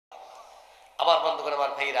আমার বন্ধুগণ,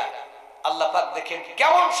 আমার ভাইরা, আল্লাহ পাক দেখেন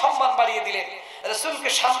কেমন সম্মান বাড়িয়ে দিলেন, রাসূলকে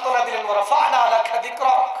সান্ত্বনা দিলেন, ওয়ারাফা'না আলাকা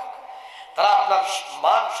যিকরাক। তারা আপনার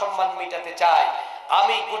মান সম্মান মিটাতে চায়।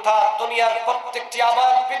 আমি গোটা দুনিয়ার প্রত্যেকটি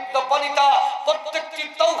আবার বৃদ্ধ বনিতা, প্রত্যেকটি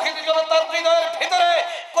তাওহীদি জনতার হৃদয়ের ভিতরে,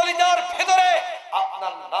 কলিজার ভিতরে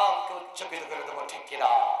আপনার নামকে উচ্চারিত করে দেব, ঠিক কিনা?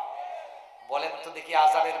 বলেন তো দেখি,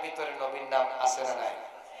 আজানের ভিতরে নবীর নাম আছে না নাই?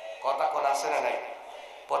 কথা কোন আছে না নাই?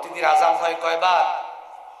 প্রতিদিন আজান হয় কয়বার?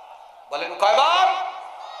 বলেন কয়বার?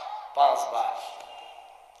 5 বার।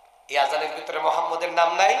 এই আজানের ভিতরে মুহাম্মদের নাম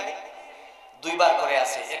নাই? 2 বার করে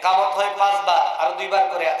আছে। ইকামত হয় 5 বার, আর 2 বার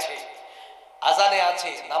করে আছে। আজানে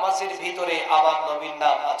আছে, নামাজের ভিতরে আমার নবীর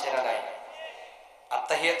নাম আছে না নাই?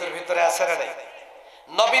 আত্তাহিয়াতুর ভিতরে আছে না নাই?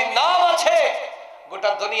 নবীর নাম আছে। গোটা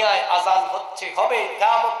দুনিয়ায় আজান হচ্ছে, হবে,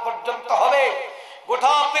 কিয়ামত পর্যন্ত হবে।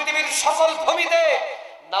 গোটা পৃথিবীর সকল ভূমিতে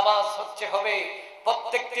নামাজ হচ্ছে, হবে।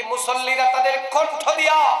 প্রত্যেকটি মুসল্লিরা তাদের কণ্ঠ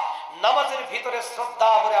দিয়া নামাজের ভিতরে শ্রদ্ধা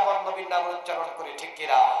ভরে আমার নবীর নাম উচ্চারণ করে, ঠিক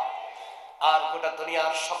কিনা? আর গোটা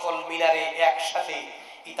দুনিয়ার সকল মিনারে একসাথে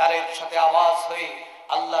ইতারের সাথে আওয়াজ হয়ে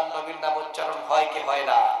আল্লাহর নবীর নাম উচ্চারণ হয় কি হয়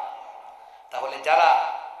না? তাহলে যারা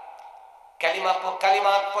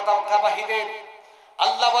কালিমাত পতাকাবাহীদের,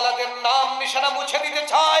 আল্লাহ ওয়ালাদের নাম নিশানা মুছে দিতে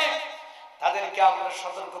চায়, তাদেরকে আমরা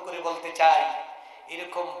সতর্ক করে বলতে চাই,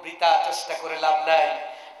 এরকম বৃথা চেষ্টা করে লাভ নাই।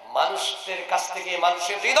 মানুষের কাছ থেকে,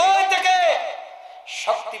 মানুষের হৃদয় থেকে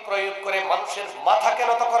শক্তি প্রয়োগ করে মানুষের মাথাকে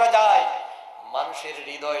নত করা যায়, মানুষের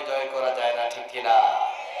হৃদয় জয় করা যায় না, ঠিক কিনা?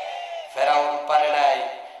 ফেরাউন পারে নাই,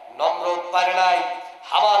 নমরুদ পারে নাই,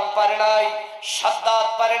 হামান পারে নাই, সাদ্দাত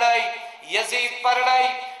পারে নাই, ইয়াজিদ পারে নাই।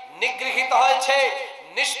 নিগৃহীত হয়েছে,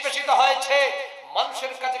 নিষ্পেষিত হয়েছে,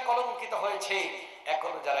 মানুষের কাছে কলঙ্কিত হয়েছে।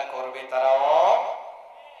 এখন যারা করবে তারাও।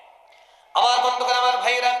 আমার বন্ধুগণ, আমার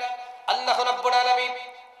ভাইরা, আল্লাহ রাব্বুল আলামিন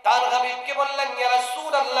তার হাবিবকে বললেন, ইয়া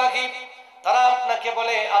রাসূলুল্লাহ, তারা আপনাকে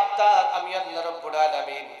বলে আফতার, আমি আল্লাহ রাব্বুল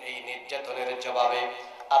আলামিন এই নির্যাতনের জবাবে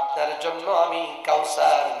আপনার জন্য আমি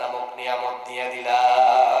কাউসার নামক নিয়ামত দিয়ে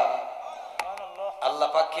দিলাম। আল্লাহ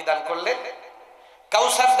পাক কি দান করলেন?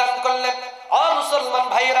 কাউসার দান করলেন। ও মুসলমান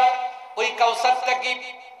ভাইরা, ওই কাউসারটা কি?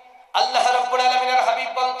 আল্লাহ রাব্বুল আলামিনের হাবিব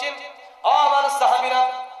বলছেন, ও আমার সাহাবীরা,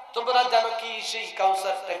 তোমরা জানো কি সেই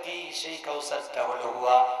কাউসারটা কি? সেই কাউসারটা হলো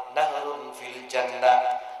হুয়া নাহরুন ফিল জান্নাহ।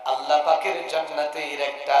 আল্লাহ পাকের জান্নাতের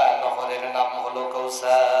একটা নহরের নাম হলো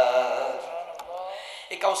কাউসার।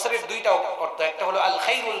 এই কাউসারের 2টা অর্থ, একটা হলো আল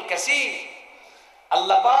খাইরুল কাসীর।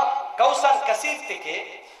 আল্লাহ পাক কাউসার কাসীর থেকে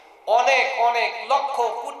অনেক অনেক লক্ষ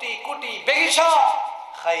কোটি কোটি বেহিসা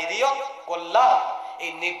খায়রিয়ত কল্যাণ,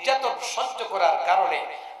 এই নির্যাতন সহ্য করার কারণে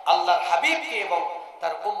আল্লাহর হাবিবকে এবং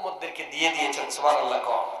তার উম্মতদেরকে দিয়ে দিয়েছেন। সুবহানাল্লাহ।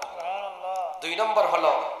 2 নম্বর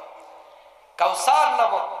হলো কাউসার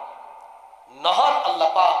নামক নহর আল্লাহ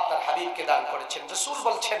পাক তার হাবিবকে দান করেছেন। রাসূল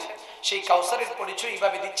বলছেন, সেই কাউসারের পরিচয়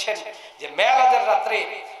এইভাবে দিচ্ছেন যে মেরাজের রাত্রে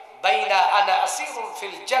বাইনা আনা আসিরুন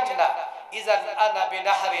ফিল জান্নাহ ইযান আনা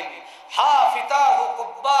বিনাহরিন হাফিতাহু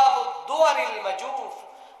কুব্বাবুদ দুয়ারিল মাজুফ।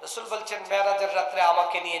 রাসূল বলছেন, মেরাজের রাত্রে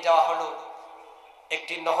আমাকে নিয়ে যাওয়া হলো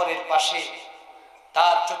একটি নহরের পাশে,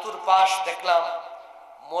 তার চতুর্পাশ দেখলাম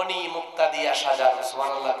মণি মুক্তা দিয়া সাজানো।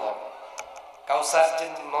 সুবহানাল্লাহ। কাউসার যে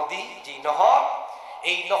নদী, যে নহর,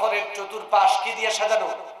 এই নহরের চতুর্পাশ কি দিয়ে সাজানো?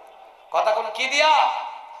 কথা কোন কি দিয়া?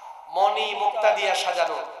 মণি মুক্তা দিয়া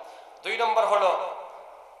সাজানো। 2 নম্বর হলো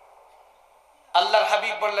আল্লাহর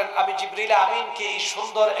হাবিব বললেন, আমি জিবরিল আমিনকে এই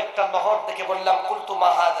সুন্দর একটা নহর দেখে বললাম,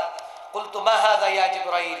 কুলতু মা হাযা ইয়া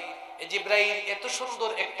জিবরাইল, এ জিবরাইল, এত সুন্দর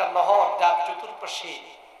একটা নহর যার চতুর্পাশে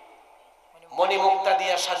মণি মুক্তা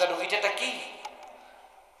দিয়া সাজানো, এটা কি?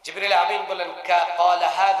 জিবরিল আমিন বলেন, ক্বালা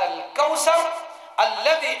হাযাল কাউসার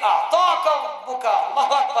আল্লাযী আ'তাকা রাব্বুকা।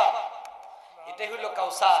 আল্লাহু আকবার। এটাই হলো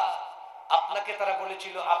কাউসার। আপনাকে তারা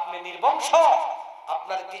বলেছিল আপনি নির্বংশ,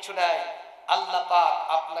 আপনার কিছু নাই, আল্লাহ পাক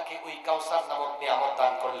আপনাকে ওই কাউসার নামক নিয়ামত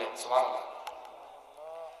দান করলেন। সুবহানাল্লাহ।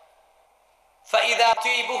 ফাইদা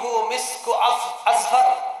তিবুহু মিসকু আযফার,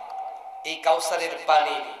 এই কাউসারের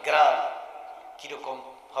পানির গ্রান কিরকম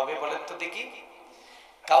হবে বলেন তো দেখি?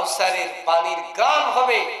 কাউসারের পানির গ্রান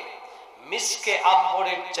হবে মিসকে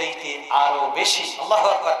আম্বরের চাইতে আরো বেশি। আল্লাহু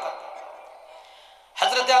আকবার।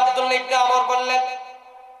 হযরত আব্দুল্লাহ ইবনে আমর বললেন,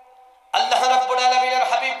 আল্লাহ রাব্বুল আলামিনের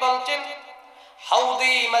হাবিব বলছেন,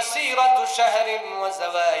 হাউদি মাসিরাতু শাহরিন ওয়া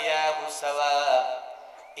যাওয়ায়াহু সাওয়া।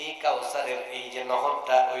 এই কাউসারের এই যে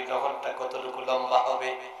নহরটা, ওই নহরটা কতটুকু লম্বা হবে,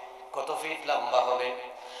 কত ফিট লম্বা হবে?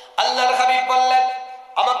 আল্লাহর হাবিব বললেন,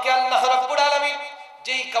 আমাকে আল্লাহ রাব্বুল আলামিন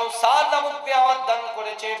যেই কাউসার নামক নিয়ামত দান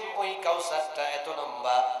করেছেন, ওই কাউসারটা এত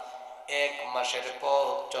লম্বা, 1 মাসের পথ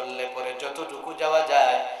চললে পরে যতটুকু যাওয়া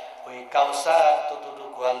যায়, ওই কাউসার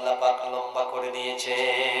ততটুকু আল্লাহ পাক লম্বা করে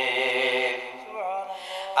দিয়েছেন।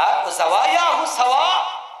 আর যাওয়ায়াহু সাওয়া,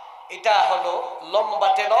 এটা হলো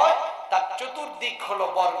লম্বাটে নয়, তার চতুর্দিক হলো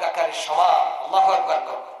বর্গাকারের সমান। আল্লাহু আকবার।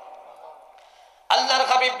 আল্লাহর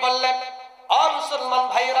হাবিব বললেন, ও মুসলমান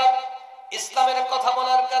ভাইরা, ইসলামের কথা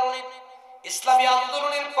বলার কারণে, ইসলামী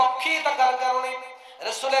আন্দোলনের পক্ষে থাকার কারণে,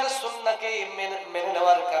 রাসূলের সুন্নাহকে মেনে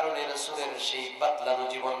নেওয়ার কারণে, রাসূলের সেই বাতলানো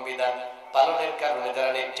জীবন বিধান পালনের কারণে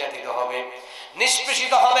যারা নির্যাতিত হবে,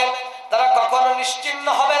 নিষ্পেষিত হবে, তারা কখনো নিশ্চিহ্ন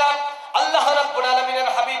হবে না। আল্লাহ রাব্বুল আলামিনের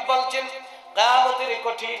হাবিব বলছেন, কিয়ামতের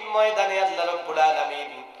কঠিন ময়দানে আল্লাহ রাব্বুল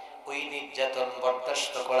আলামিন ওই নির্যাতন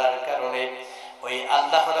বরদাস্ত করার কারণে ওই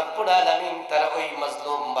আল্লাহ রাব্বুল আলামিন তারা ওই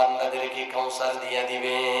মাজলুম বান্দাদেরকে কাউসার দিয়ে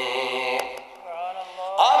দিবে।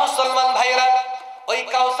 আর মুসলমান ভাইরা, ওই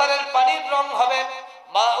কাউসারের পানির রং হবে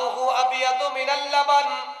মাউহু আবিয়াদু মিনাল লাবান,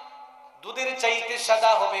 দুধের চাইতে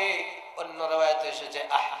সাদা হবে। অন্য রওয়ায়াতে এসেছে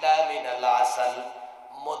আহলা মিনাল আসাল,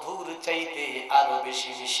 মধুর চাইতে আরো বেশি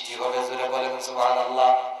মিষ্টি হবে। জোরে বলেন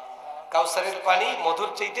সুবহানাল্লাহ। কাউসারের পানি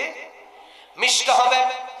মধুর চাইতে মিষ্টি হবে।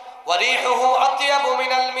 ওয়ারিহুহু আতিয়াবু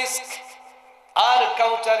মিনাল মিস্ক, আর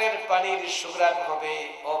কাউসারের পানির সুঘ্রাণ হবে।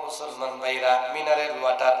 ও মুসলমান ভাইরা, মিনারেল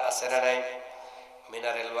ওয়াটার আছে না নাই?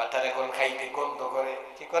 মিনারেল ওয়াটার এখন খাইতে গন্ধ করে।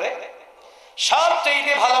 কি করে?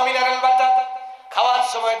 সবচেয়ে ভালো মিনারেল ওয়াটার খাওয়ার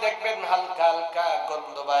সময় দেখবেন হালকা হালকা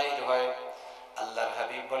গন্ধ বাইর হয়। আল্লাহর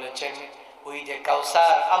হাবিব বলেছেন, ওই যে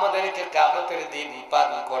কাউসার আমাদেরকে কিয়ামতের দিন পান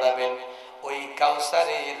করাবেন, ওই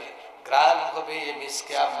কাউসারের গ্রাম হবে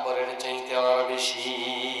মিসকে আম্বরের চাইতে আরো বেশি।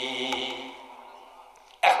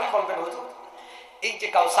 এখন বলবেন, হুজুর এই যে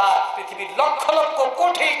কাউসার, পৃথিবীর লক্ষ লক্ষ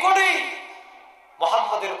কোটি কোটি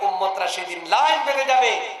মুহাম্মদের উম্মতরা সেদিন লাইন বেঁধে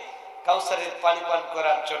যাবে কাউসারের পানি পান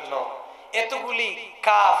করার জন্য, এতগুলি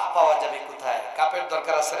কাপ পাওয়া যাবে কোথায়? কাপের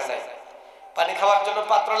দরকার আছে না নাই? পানি খাওয়ার জন্য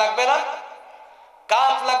পাত্র লাগবে না?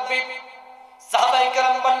 কাপ লাগবে। সাহাবায়ে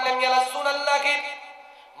কেরাম বললেন, ইয়া রাসূলুল্লাহ,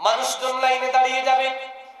 মানুষজন লাইনে দাঁড়িয়ে যাবে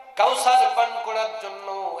কাউসার পান করার জন্য,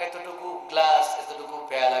 এতটুকু গ্লাস, এতটুকু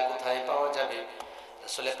পেয়ালা কোথায় পাওয়া যাবে?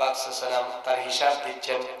 রাসূল পাক সাল্লাল্লাহু আলাইহি ওয়াসাল্লাম তার হিসাব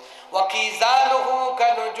দিচ্ছেন, ওয়া কিজালুহু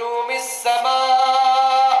কানুজুমিস সামা।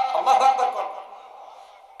 আল্লাহু আকবার।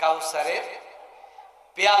 কাউসারের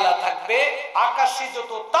পেয়ালা থাকবে, আকাশে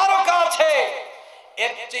যত তারকা আছে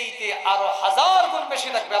এর চাইতে আরো হাজার গুণ বেশি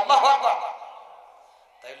থাকবে। আল্লাহু আকবার।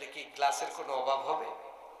 তাহলে কি গ্লাসের কোনো অভাব হবে?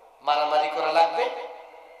 মারামারি করা লাগবে?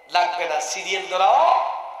 লাগবে না। সিরিয়াল ধরাও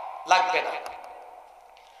লাগবে না।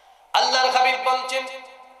 আল্লাহর হাবিব বলছেন,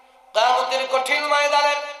 কিয়ামতের কঠিন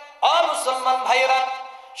ময়দানে ও মুসলমান ভাইরা,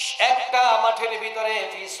 একটা মাঠের ভিতরে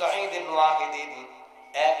ফি সাঈদিন ওয়াহিদিন,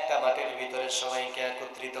 একটা মাঠের ভিতরে সবাইকে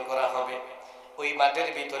একত্রিত করা হবে। ওই মাঠের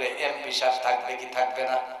ভিতরে এমপি সাহেব থাকবে কি থাকবে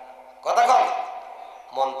না? কথা কন।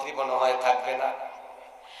 মন্ত্রী মনে হয় থাকবে না।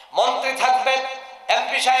 মন্ত্রী থাকবে,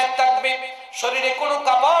 এমপি সাহেব থাকবে, শরীরে কোনো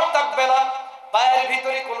কাপড় থাকবে না, পায়ের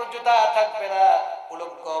ভিতরে কোনো জুতা থাকবে না,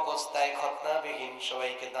 উলঙ্গ অবস্থায় খতনাবিহীন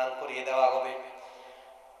সবাইকে দাঁড় করিয়ে দেওয়া হবে।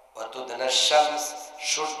 ওয়াতুদনাশ শামস,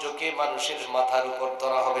 সূর্যকে মানুষের মাথার উপর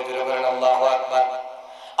ধরা হবে। জোরে বলেন আল্লাহু আকবার।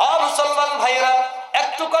 আর মুসলমান ভাইরা,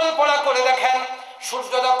 একটু কল্পনা করে দেখেন,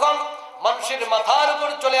 সূর্য যখন মানুষের মাথার উপর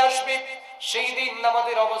চলে আসবে, সেই দিন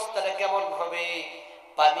আমাদের অবস্থাটা কেমন হবে?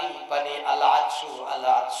 পানি পানি, আল্লাহ আতসু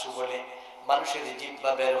আল্লাহ আতসু বলে মানুষের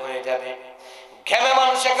জিহ্বা বের হয়ে যাবে। ঘেমে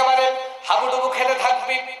মানুষ একেবারে হাবুডুবু খেতে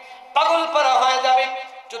থাকবে, পাগল পারা হয়ে যাবে,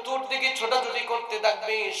 চতুর্দিকে ছোটাছুটি করতে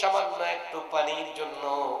থাকবে সামান্য একটু পানির জন্য।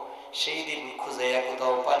 সেই দিন খুঁজে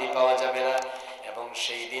কোথাও পানি পাওয়া যাবে না, এবং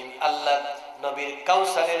সেই দিন আল্লাহ নবীর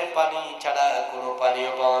কাউসারের পানি ছাড়া কোনো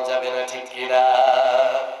পানিও পাওয়া যাবে না। ঠিক কিনা?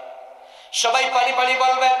 সবাই পানি পানি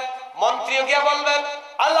বলবেন, মন্ত্রীও গিয়া বলবেন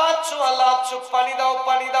আল্লাহ আচ্ছু, পানি দাও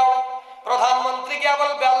পানি দাও। প্রধানমন্ত্রী গিয়া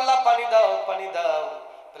বলবে আল্লাহ পানি দাও পানি দাও।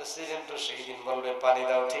 প্রেসিডেন্টও সেই দিন বলবে পানি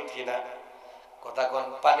দাও। ঠিক কিনা? কথা কোন?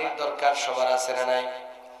 পানির দরকার সবার আছে না নাই?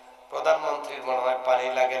 প্রধানমন্ত্রীর মনে হয় পানি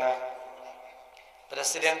লাগে না,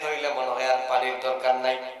 প্রেসিডেন্ট হইলে মনে হয় আর পানির দরকার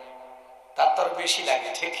নাই, তার তো বেশি লাগে।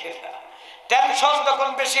 ঠিক কিনা? টেনশন যখন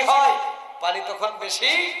বেশি হয়, পানি তখন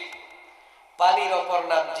বেশি। পানির অপর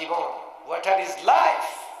নাম জীবন। Water is life.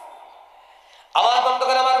 আমার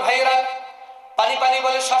বন্ধুগণ, আমার ভাইরা, পানি পানি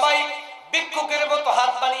বলে সবাই ভিক্ষুকের মতো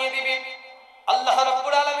হাত বানিয়ে দিবে। আল্লাহ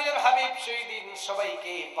রাব্বুল আলামিনের হাবিব সেই দিন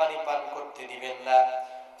সবাইকে পানি পান করতে দিবেন না।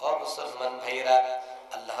 ও মুসলমান ভাইরা,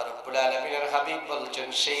 আল্লাহ রাব্বুল আলামিনের হাবিব বলছেন,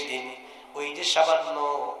 সেই দিন ওই যে সামান্য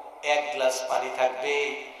এক গ্লাস পানি থাকবে,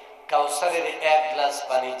 কাউসারের এক গ্লাস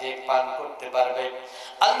পানি যে পান করতে পারবে,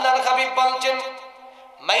 আল্লাহর হাবিব বলছেন,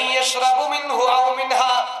 মাইয়াশরাবু মিনহু আও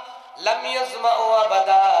মিনহা লাম ইয়াজমাউ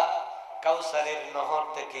আবাদা। কাউসারের নহর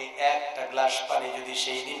থেকে একটা গ্লাস পানি যদি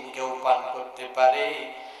সেই দিন কেউ পান করতে পারে,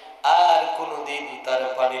 আর কোনদিন তার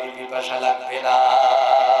পানির পিপাসা লাগবে না।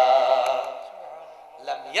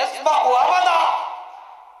 লাম ইয়াজমাউ আবাদা।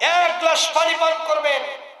 এক গ্লাস পানি পান করবেন,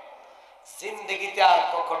 পৃথিবীতে আর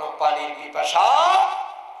কখনো পানির পিপাসা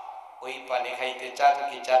ওই পানি খাইতে চান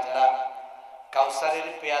কি চান না? কাউসারের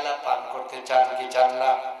পেয়ালা পান করতে চান কি চান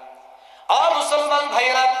না? আর মুসলমান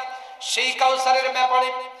ভাইরা, সেই কাউসারের ব্যাপারে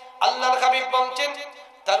আল্লাহর হাবিব বলেন,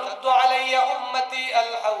 তারুদ্দু আলাইয়া উম্মতি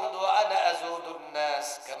আল হাউদ ওয়া আনা আযুদুন নাস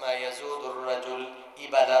কামা ইয়াযুদুর রাজুল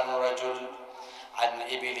ইবালার রাজুল আন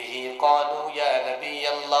ইবলিহি ক্বালু ইয়া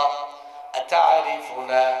নবিয়াল্লাহ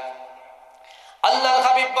আতা'রিফুনা। আল্লাহর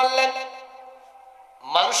হাবিব বললেন,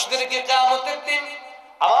 মানুষদেরকে কিয়ামতের দিন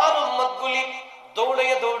আমার উম্মতগুলি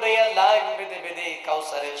দৌড়াইয়া দৌড়াইয়া লাইন বেঁধে বেঁধে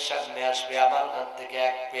কাউসারের সামনে আসবে, আমার হাত থেকে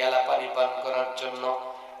এক পেয়ালা পানি পান করার জন্য,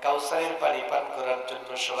 কাউসারের পানি পান করার জন্য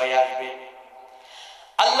সবাই আসবে।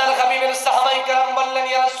 আল্লাহর হাবিবের সাহাবায়ে কেরাম বললেন,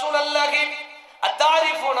 ইয়া রাসূলুল্লাহ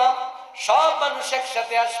আতা'রিফুনা? সব মানুষ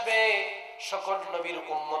একসাথে আসবে, সকল নবীর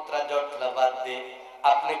উম্মতরা জটলা বাঁধবে,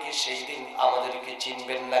 আপনি কি সেই দিন আমাদেরকে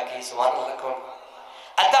চিনবেন নাকি? সুবহানাল্লাহ।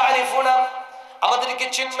 আতা'রিফুনা? আমাদেরকে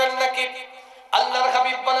চিনবেন নাকি? আল্লাহর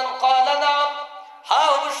হাবিব বলেন, ক্বালা নাম, হ্যাঁ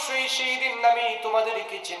অবশ্যই সেই দিন আমি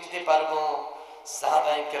তোমাদেরকে চিনতে পারবো।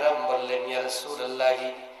 সাহাবায়ে কেরাম বললেন, ইয়া রাসূলুল্লাহ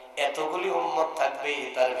এতগুলি উম্মত থাকবে,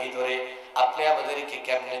 তার ভিতরে আপনি আমাদেরকে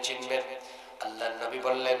কেমনে চিনবেন? আল্লাহর নবী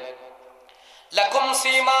বললেন, লাকুম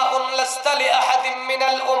সীমাউন লাস্তা লিআহাদিন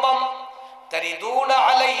মিনাল উমাম তারিদুনা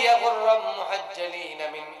আলাইয়া গুররাম মুহাজ্জালিনা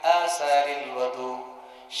মিন আসারিল ওয়াদু।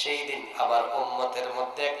 সেই দিন আমার উম্মতের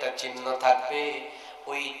মধ্যে একটা চিহ্ন থাকবে,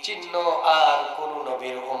 ওই চিহ্ন আর কোন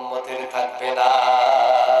নবীর উম্মতের থাকবে না।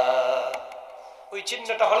 ওই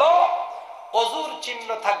চিহ্নটা হলো ওযুর চিহ্ন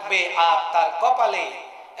থাকবে, আর তার কপালে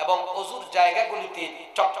এবং ওযুর জায়গাগুলিতে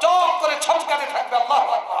চকচক করে চমকাতে থাকবে। আল্লাহু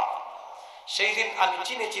আকবার। সেই দিন আমি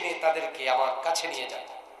চিনে চিনে তাদেরকে আমার কাছে নিয়ে যাব।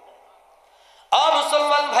 আর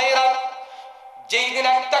মুসলমান ভাইরা, যেই দিন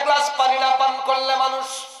একটা গ্লাস পানি না পান করলে মানুষ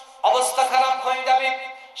অবস্থা খারাপ হয়ে যাবে,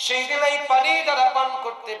 সেই দিন এই পানি যারা পান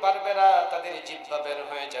করতে পারবে না তাদের জিহ্বা বের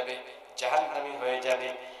হয়ে যাবে, জাহান্নামী হয়ে যাবে।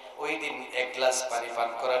 ওই দিন এক গ্লাস পানি পান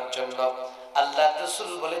করার জন্য আল্লাহর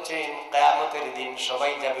রাসূল বলেছেন, কিয়ামতের দিন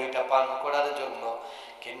সবাই যাবে এটা পান করার জন্য,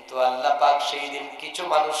 কিন্তু আল্লাহ পাক সেই দিন কিছু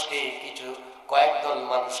মানুষকে, কিছু কয়েক দল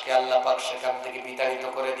মানুষকে আল্লাহ পাক সেখান থেকে বিতাড়িত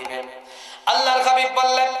করে দিবেন। আল্লাহর হাবিব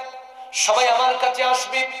বললেন, সবাই আমার কাছে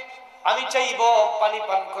আসবে, আমি চাইবো পানি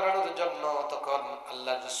পান করানোর জন্য। তখন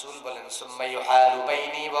আল্লাহর রাসূল বলেন, সুম্মা ইউহালু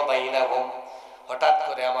বাইনি ওয়া বাইনাহুম, হঠাৎ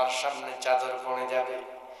করে আমার সামনে চাদর পড়ে যাবে।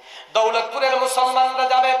 দৌলতপুরের মুসলমানরা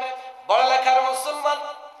যাবে, বড়লেখার মুসলমান,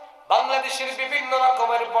 বাংলাদেশের বিভিন্ন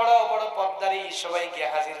রকমের বড় বড় পদ্মারি সবাই গিয়ে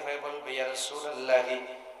হাজির হয়ে বলবে, ইয়া রাসূলুল্লাহ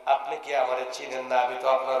আপনি কি আমারে চিনেন না? আমি তো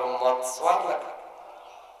আপনার উম্মত। সুবহানাল্লাহ।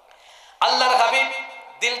 আল্লাহর হাবিব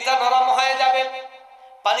দিলটা নরম হয়ে যাবে,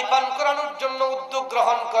 পানি পান করানোর জন্য উদ্যোগ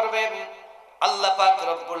গ্রহণ করবেন। আল্লাহ পাক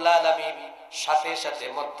রব্বুল আলামিন সাথে সাথে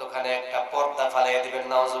মধ্যখানে একটা পর্দা ফালাইয়া দিবেন।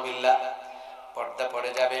 নাউজুবিল্লাহ। পর্দা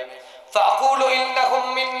পড়ে যাবে। ফাকুলু ইন্নাহুম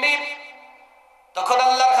মিন্নি। তখন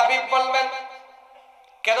আল্লাহর হাবিব বলবেন,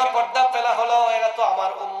 কেন পর্দা ফেলা হলো? এরা তো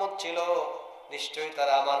আমার উম্মত ছিল, নিশ্চয়ই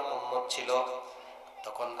তারা আমার উম্মত ছিল।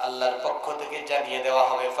 তখন আল্লাহর পক্ষ থেকে জানিয়ে দেওয়া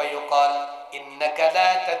হবে, ফায়ুকাল ইন্নাকা লা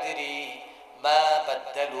তাদরি মা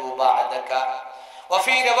বাদদালু বা'দাকা ওয়া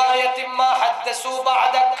ফি রিওয়ায়াতিন মা হাদাসু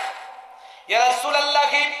বা'দাক। ইয়া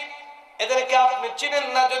রাসূলুল্লাহ এদেরকে আপনি চিনেন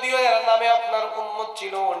না, যদিও এরা নামে আপনার উম্মত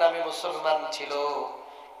ছিল, নামে মুসলমান ছিল,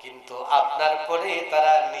 কিন্তু আপনার পরে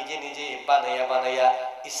তারা নিজে নিজে বানাইয়া বানাইয়া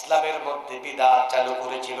ইসলামের মধ্যে বিদআত চালু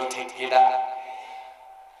করেছিল, ঠিক কিনা?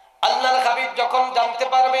 আল্লাহর হাবিব যখন জানতে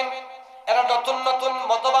পারবেন এরা নতুন নতুন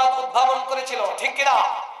মতবাদ উদ্ভাবন করেছিল, ঠিক কিনা?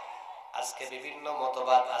 আজকে বিভিন্ন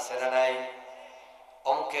মতবাদ আছে না নাই?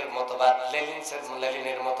 অঙ্কের মতবাদ,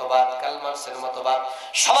 লেনিনের মতবাদ, কার্ল মার্কসের মতবাদ,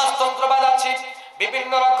 সমাজতন্ত্রবাদ আছে,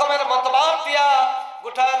 বিভিন্ন রকমের মতবাদ দিয়া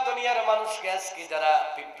গোটা দুনিয়ার মানুষকে আজকে যারা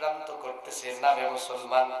বিভ্রান্ত করতেছে, নামে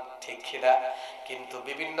মুসলমান, ঠিক কিনা? কিন্তু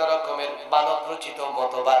বিভিন্ন রকমের মানব রচিত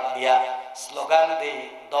মতবাদ দিয়া স্লোগান দিয়ে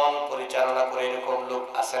দল পরিচালনা করে এরকম লোক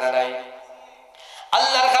আছে না নাই?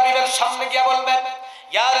 আল্লাহর হাবিবের সামনে গিয়া বলবেন,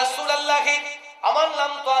 ইয়া রাসূলুল্লাহ আমার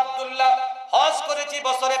নাম তো আব্দুল্লাহ, হজ করেছি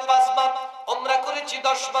বছরে 5 বার, উমরা করেছি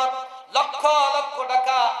 10 বার, লক্ষ লক্ষ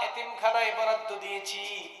টাকা এতিমখানায় বরাদ্দ দিয়েছি,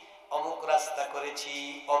 অমুক রাস্তা করেছি,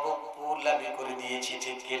 অমুক পুল আমি করে দিয়েছি,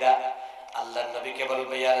 ঠিক কিনা? আল্লাহর নবীকে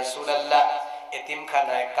বলবে, ইয়া রাসূলুল্লাহ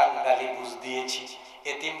এতিমখানায় কাঙ্গালি বুঝ দিয়েছি,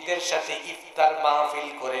 এতিমদের সাথে ইফতার মাহফিল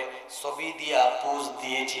করে ছবি দিয়া পুজ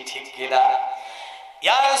দিয়েছি, ঠিক কিনা?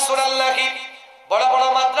 ইয়া রাসূলুল্লাহ বড় বড়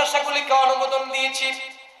মাদ্রাসাগুলিকে অনুমোদন দিয়েছি,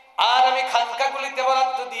 আর আমি খানকাগুলিতে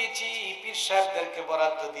বরাদ্দ দিয়েছি, পীর সাহেবদেরকে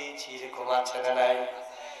বরাদ্দ দিয়েছি, এরকম আছে না নাই?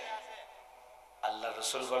 আল্লাহর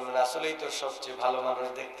রাসূল বললেন, আসলেই তো সবচেয়ে ভালো মানুষ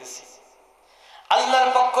দেখতেছি।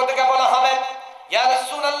 আল্লাহর পক্ষ থেকে বলা হবে, ইয়া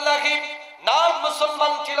রাসূলুল্লাহ নাম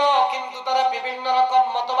মুসলমান ছিল, কিন্তু তারা বিভিন্ন রকম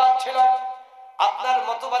মতবাদ ছিল,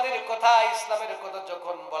 আদর্শবাদের কথা, ইসলামের কথা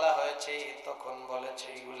যখন বলা হয়েছে তখন বলেছে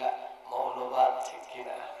এগুলা মৌলবাদ, ঠিক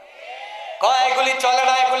কিনা? কয় এগুলি চলে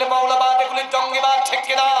না, এগুলি মৌলবাদ, এগুলি জঙ্গিবাদ, ঠিক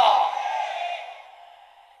কিনা?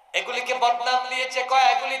 এগুলিকে বদনাম দিয়েছে, কয়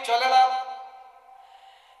এগুলি চলে না।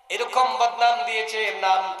 এরকম বদনাম দিয়েছে,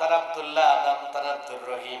 নাম তার আব্দুল্লাহ, নাম তার আব্দুর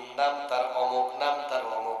রহিম, নাম তার অমুক, নাম তার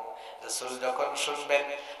অমুক। রাসূল যখন শুনবেন,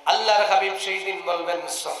 আল্লাহর হাবিব সেই দিন বলবেন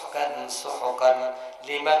সুহকান সুহকান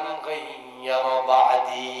লিমান গায়্যারা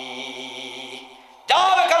বাদি,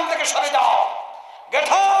 যাও এখান থেকে সরে যাও, গেট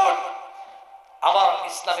আউট। আমার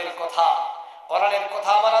ইসলামের কথা, কোরআনের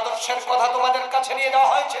কথা, আমার আদর্শের কথা তোমাদের কাছে নিয়ে যাওয়া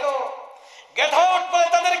হয়েছিল, গেট আউট বলে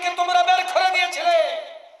তাদেরকে তোমরা বের করে দিয়েছিলে।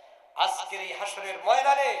 আজকের এই হাসরের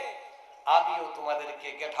ময়দানে আমিও তোমাদেরকে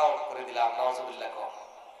গেট আউট করে দিলাম। নাউজুবিল্লাহ।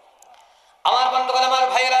 আমার বন্ধুগণ, আমার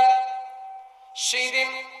ভাইয়েরা, সেই দিন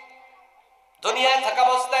দুনিয়ায় থাকা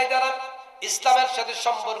অবস্থায় যারা ইসলামের সাথে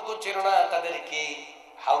সম্পর্ক ছিল না তাদেরকে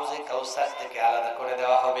হাউজে কাউসার থেকে আলাদা করে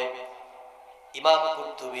দেওয়া হবে। ইমাম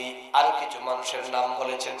কুরতুবী আরো কিছু মানুষের নাম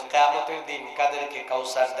বলেছেন, কিয়ামতের দিন কাদেরকে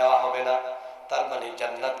কাউসার দেওয়া হবে না, তার মানে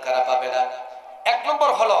জান্নাত কারা পাবে না। এক নম্বর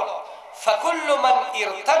হলো ফাকুল্লু মান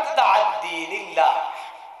ইরতাদ্দা আন দীনিল্লাহ,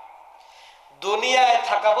 দুনিয়ায়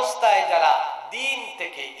থাকা অবস্থায় যারা দিন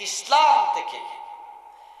থেকে, ইসলাম থেকে,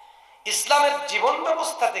 ইসলামের জীবন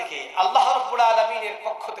ব্যবস্থা থেকে, আল্লাহ রাব্বুল আলামিনের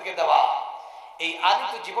পক্ষ থেকে দেওয়া এই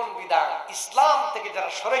আনিত জীবন বিধান ইসলাম থেকে যারা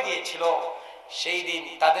সরে গিয়েছিল, সেই দিন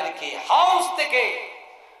তাদেরকে হাউস থেকে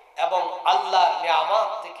এবং আল্লাহর নিয়ামত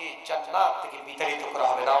থেকে, জান্নাত থেকে বিতাড়িত করা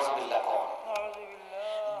হবে। নাউজুবিল্লাহ।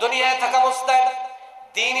 দুনিয়ায় থাকা অবস্থায়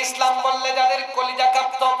দিন ইসলাম বললে যাদের কলিজা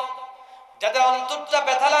কাঁপত, যাদের অন্তরটা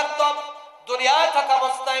ব্যথা লাগত, দুনিয়ায় থাকা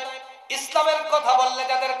অবস্থায় ইসলামের কথা বললে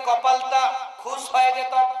যাদের কপালটা খুশ হয়ে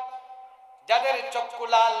যেত, যাদের চক্ষু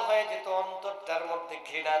লাল হয়ে যেত, অন্তরটার মধ্যে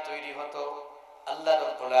ঘৃণা তৈরি হতো, আল্লাহ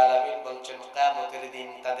রাব্বুল আলামিন বলছেন কিয়ামতের দিন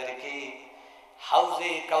তাদেরকে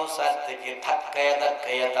হাউজে কাউসার থেকে ধাক্কায়া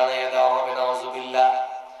ধাক্কায়া তাড়াইয়া দেওয়া হবে। নাউজুবিল্লাহ।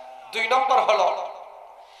 দুই নম্বর হলো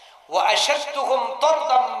ওয়া আশাদতুহুম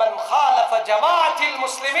তারদাম মান খালাফা জামাআতিল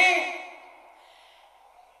মুসলিমিন,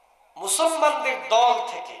 মুসলমানদের দল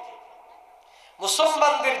থেকে,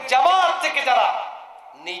 মুসলমানদের জামাত থেকে যারা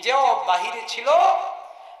নিজেও বাহিরে ছিল,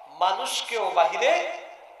 মানুষকেও বাহিরে,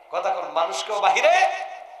 কথা কোন, মানুষকেও বাহিরে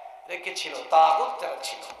রেখেছিল, তাগুত যারা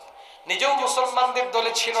ছিল, নিজেও মুসলমানদের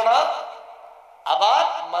দলে ছিল না, আবার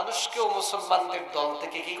মানুষকেও মুসলমানদের দল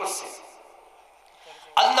থেকে কি করছে?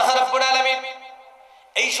 আল্লাহ রাব্বুল আলামিন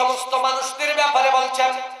এই সমস্ত মানুষদের ব্যাপারে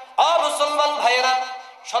বলছেন, ও মুসলমান ভাইয়েরা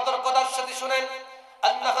সতর্কতার সাথে শুনেন,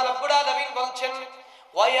 আল্লাহ রাব্বুল আলামিন বলছেন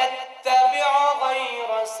ওয়ায়াত্তাবি'ু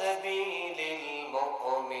গায়রা সাবিলিল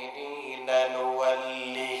মুমিনিনা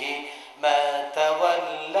নুওয়াল্লিহি মা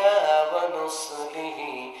তাওয়াল্লা ওয়া নুসলিহি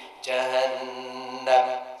জাহান্নাম।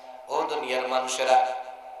 ও দুনিয়ার মানুষেরা,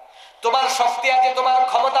 তোমার শক্তি আছে, তোমার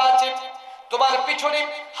ক্ষমতা আছে, তোমার পিছনে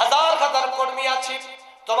হাজার হাজার কর্মী আছে,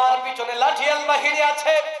 তোমার পিছনে লাঠিয়াল বাহিনী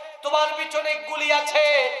আছে, তোমার পিছনে গুলি আছে,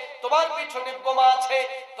 তোমার পিছনে বোমা আছে,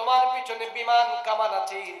 তোমার পিছনে বিমান কামান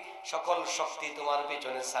আছে, সকল শক্তি তোমার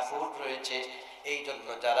পিছনে সাপোর্ট রয়েছে। এই জন্য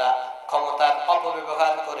যারা ক্ষমতার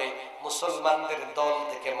অপব্যবহার করে মুসলমানদের দল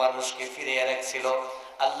থেকে মানুষকে ফিরিয়ে রাখছিল,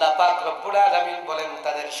 আল্লাহ পাক রব্বুল আলামিন বলেন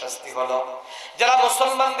তাদের শাস্তি হলো যারা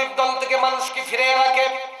মুসলমানদের দল থেকে মানুষকে ফিরিয়ে রাখে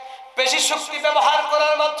পেশি শক্তি ব্যবহার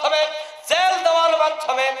করার মাধ্যমে, জেল দেওয়ার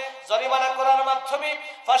মাধ্যমে, জরিমানা করার মাধ্যমে,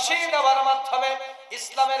 ফাঁসি দেওয়ার মাধ্যমে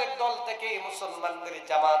ইসলামের দল থেকে, মুসলমানদের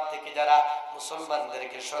জামাত থেকে যারা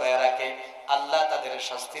মুসলমানদেরকে সরায় রাখে, আল্লাহ তাদের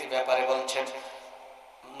শাস্তির ব্যাপারে বলছেন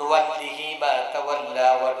নুওয়াল্লিহি মা তাওয়াল্লা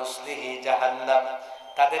ওয়া নুসলিহি জাহান্নাম,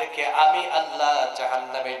 তাদেরকে আমি আল্লাহ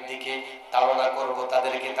জাহান্নামের দিকে তাড়না করব,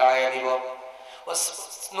 তাদেরকে তাড়াইয়া দিব।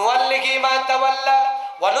 নুওয়াল্লিহি মা তাওয়াল্লা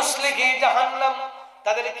ওয়া নুসলিহি জাহান্নাম,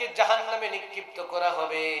 তাদেরকে জাহান্নামে নিক্ষিপ্ত করা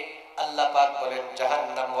হবে। আল্লাহ পাক বলেন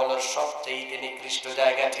জাহান্নাম হলো সবচেয়ে নিকৃষ্ট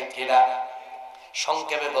জায়গা, ঠিক কিনা?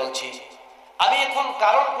 সংক্ষেপে বলছি, আমি এখন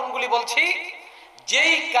কারণ কোনগুলি বলছি,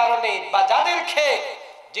 যেই কারণে বা যাদেরকে,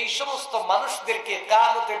 যেই সমস্ত মানুষদেরকে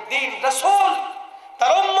কিয়ামতের দিন রাসূল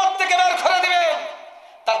তার উম্মত থেকে বের করে দিবেন,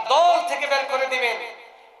 তার দল থেকে বের করে দিবেন,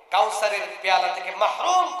 কাউসারের পেয়ালা থেকে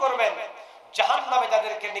মাহরুম করবেন, জাহান্নামে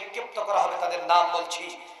যাদেরকে নিক্ষিপ্ত করা হবে তাদের নাম বলছি,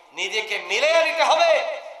 নিজেকে মিলিয়ে নিতে হবে।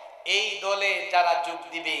 এই দলে যারা যোগ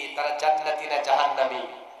দিবে তারা জান্নাতি না জাহান্নামী?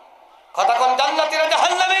 কথা কোন, জান্নাতি না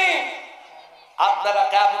জাহান্নামী? আপনারা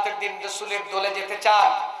কিয়ামতের দিন রাসূলের দলে যেতে চান,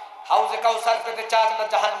 হাউজে কাউসার পেতে চান, না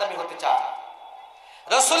জাহান্নামী হতে চান?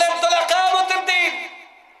 রাসূলের দলে কিয়ামতের দিন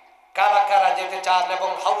কারা কারা যেতে চান এবং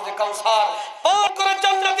হাউজে কাউসার পার করে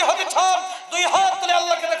জান্নাতি হতে চান? দুই হাত তুলে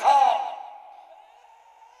আল্লাহকে দেখান।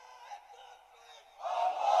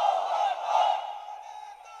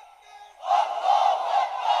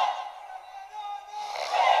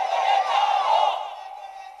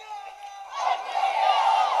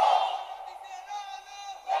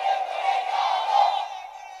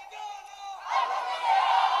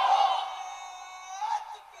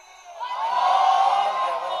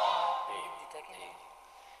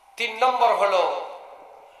 তিন নম্বর হলো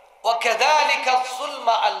ওয়াকাযালিকা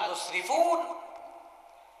যুলমা আল মুসরিফুন,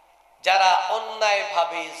 যারা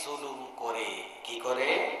অন্যায়ভাবে জুলুম করে, কি করে?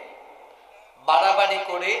 বাড়াবাড়ি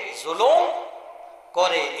করে, জুলুম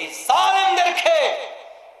করে। এই জালেমদেরকে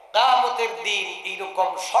কিয়ামতের দিন এইরকম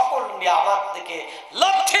সকল নিয়ামত থেকে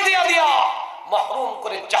লাঠি দিয়া দিয়া মাহরুম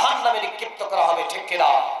করে জাহান্নামে নিক্ষিপ্ত করা হবে, ঠিক কিনা?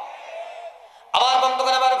 আমার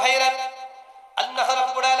বন্ধুগণ, আমার ভাইয়েরা, আল্লাহ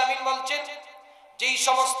রাব্বুল আলামিন বলছেন যেই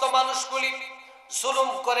সমস্ত মানুষগুলি জুলুম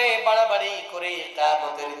করে, বাড়াবাড়ি করে,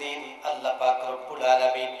 কিয়ামতের দিন আল্লাহ পাক রব্বুল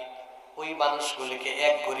আলামিন ওই মানুষগুলিকে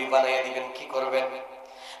এক গরি বানাইয়া দিবেন। কি করবেন?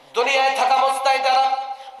 দুনিয়ায় থাকা অবস্থায় যারা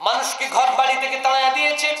মানুষকে ঘর বাড়ি থেকে তাড়াইয়া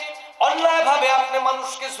দিয়েছে, অন্যায়ভাবে আপনি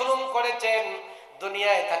মানুষকে জুলুম করেছেন,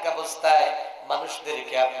 দুনিয়ায় থাকা অবস্থায়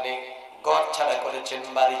মানুষদেরকে আপনি ঘর ছাড়া করেছেন,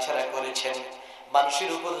 বাড়ি ছাড়া করেছেন,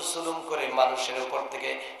 মানুষের উপর জুলুম করে মানুষের উপর থেকে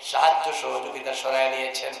সাহায্য সহযোগিতা সরায়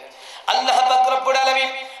নিয়েছেন, আল্লাহ পাক রব্বুল আলামিন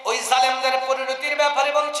ওই জালেমদের পরিণতির ব্যাপারে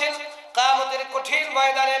বলছেন কিয়ামতের কঠিন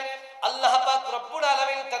ময়দানে আল্লাহ পাক রব্বুল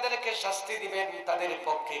আলামিন তাদেরকে শাস্তি দিবেন। তাদের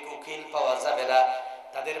পক্ষে উকিল পাওয়া যাবে না,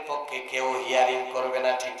 তাদের পক্ষে কেউ হিয়ারিং করবে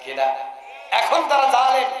না, ঠিক কিনা? এখন তারা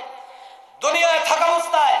জালেম, দুনিয়ায় থাকা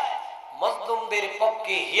অবস্থায় মজলুমদের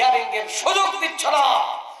পক্ষে হিয়ারিং এর সুযোগ দিচ্ছ না।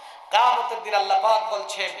 কিয়ামতের দিন আল্লাহ পাক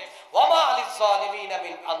বলছেন ওয়া মা লিজ জালিমিনা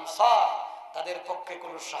মিন আনসার, তাদের পক্ষে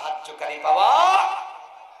কোনো সাহায্যকারী পাওয়া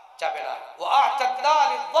যাবে না। ওয়া আ'তাদনা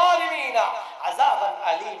লিজ জালিমিনা আযাবান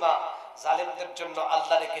আলীমা, জালেমদের জন্য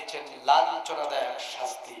আল্লাহ রেখেছেন লাঞ্ছনাদায়ক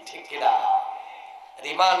শাস্তি, ঠিক কিনা?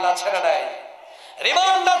 রিমান্ড আছে না নাই?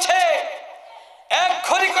 রিমান্ড আছে, এক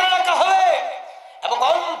ঘড়ি করে রাখা হবে এবং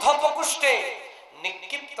অন্ধ প্রকোষ্ঠে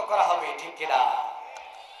নিক্ষিপ্ত করা হবে, ঠিক কিনা?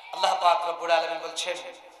 আল্লাহ পাক রব্বুল আলামিন বলছেন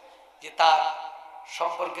যে তার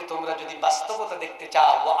সম্পর্কে তোমরা যদি বাস্তবতা দেখতে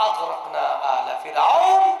চাও, ওয়া আগরাকনা আলা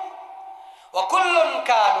ফিরআউন ওয়া কুল্লুন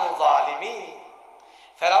কানু যালিমিন,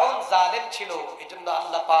 ফেরাউন জালেম ছিল, এজন্য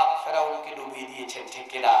আল্লাহ পাক ফেরাউনকে ডুবিয়ে দিয়েছেন, ঠিক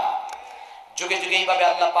কিনা? যুগে যুগে এইভাবে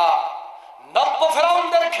আল্লাহ পাক নব্য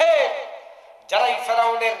ফেরাউনদেরকে, যারা এই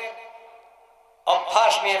ফেরাউনের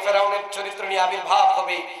অভ্যাস নিয়ে, ফেরাউনের চরিত্র নিয়ে আবির্ভাব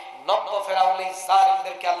হবে, নব্য ফেরাউন এই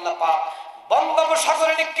জালেমদেরকে আল্লাহ পাক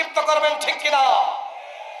বঙ্গোপসাগরে নিক্ষিপ্ত করবেন, ঠিক কিনা?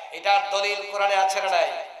 এটার দলিল কোরআনে আছে না নাই?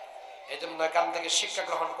 এজন্য এখান থেকে শিক্ষা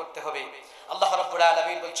গ্রহণ করতে হবে। আল্লাহ রাব্বুল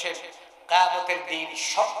আলামিন বলছেন কিয়ামতের দিন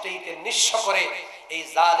সবচেয়ে নিঃস্ব করে এই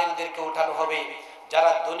জালেমদেরকে উঠানো হবে,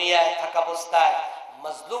 যারা দুনিয়ায় থাকা অবস্থায়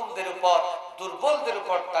মাজলুমদের উপর, দুর্বলদের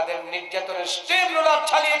উপর তাদের নির্যাতনের স্টেম রোলার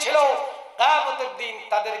চালিয়েছিল। কিয়ামতের দিন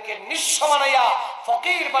তাদেরকে নিঃস্ব বানাইয়া,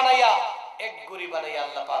 ফকির বানাইয়া, এক গরি বানাইয়া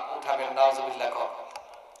আল্লাহ পাক উঠাবেন। নাউজুবিল্লাহ।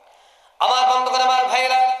 আমার বন্ধুগণ, আমার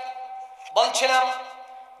ভাইরা, বলছিলাম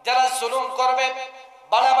যারা জুলুম করবে,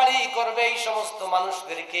 বাড়াবাড়ি করবে, এই সমস্ত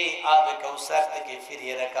মানুষদেরকে আবে কাউসার থেকে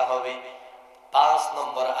ফিরিয়ে রাখা হবে। 5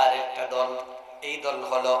 নম্বর আরেকটা দল, এই দল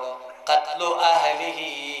হলো কাতলু আহলিহি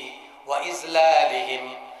ওয়া ইজলালিহিম,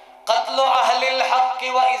 কাতলু আহলিল হক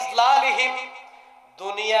ওয়া ইজলালিহিম।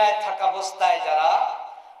 দুনিয়ায় থাকা অবস্থায় যারা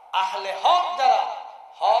আহলে হক, যারা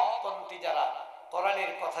হকপন্থী, যারা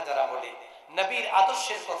কোরআনের কথা যারা বলে, নবীর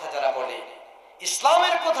আদর্শের কথা যারা বলে,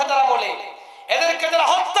 ইসলামের কথা যারা বলে, এদেরকে যারা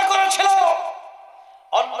হত্যা করেছিল,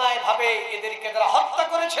 অন্যায় ভাবে এদেরকে যারা হত্যা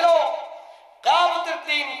করেছিল, কিয়ামতের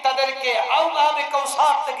দিন তাদেরকে আওলাদে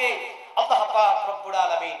কাউসার থেকে আল্লাহ পাক রব্বুল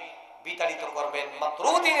আলামিন বিতাড়িত করবেন,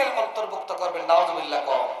 মাতরুদিনের অন্তর্ভুক্ত করবেন। নাউজুবিল্লাহ।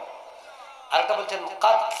 আরেকটা বলছেন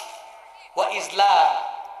কাতল ওয়া ইজলাল,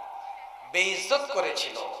 বেইজ্জত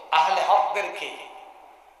করেছিল আহলে হকদেরকে,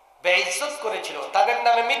 বেইজ্জত করেছিল, তাদের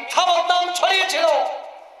নামে মিথ্যা বদনাম ছড়িয়েছিল,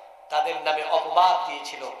 তাদের নামে অপবাদ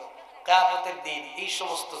দিয়েছিল। কিয়ামতের দিন এই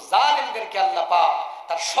সমস্ত জালেমদেরকে আল্লাহ পাক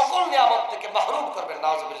তার সকল নিয়ামত থেকে মাহরুম করবেন।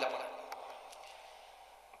 নাউজুবিল্লাহ।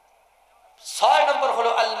 6 নম্বর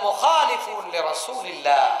হলো আল মুখালিফুন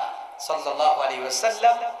লিরাসূলিল্লাহ সাল্লাল্লাহু আলাইহি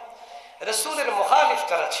ওয়াসাল্লাম। রাসূলের মুখালিফ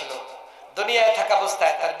যারা ছিল, দুনিয়ায় থাকা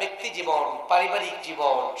অবস্থায় তার ব্যক্তি জীবন, পারিবারিক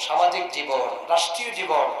জীবন, সামাজিক জীবন, রাষ্ট্রীয়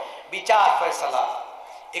জীবন, বিচার ফয়সালা,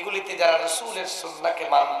 এগুলিতে যারা রাসূলের সুন্নাহকে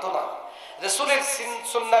মানত না, রাসূলের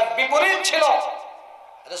সুন্নাহর বিপরীত ছিল,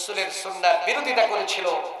 রাসূলের সুন্নাহর বিরোধিতা করেছিল,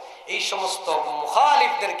 এই সমস্ত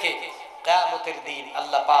মুখালিফদেরকে কিয়ামতের দিন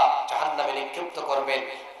আল্লাহ পাক জাহান্নামে নিক্ষিপ্ত করবেন,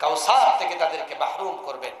 কাউসার থেকে তাদেরকে মাহরুম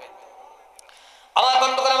করবেন। আমার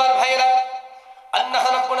বন্ধুগণ, আমার ভাইয়েরা, আল্লাহ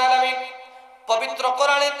রাব্বুল আলামিন পবিত্র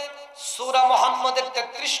কোরআনের সূরা মুহাম্মদের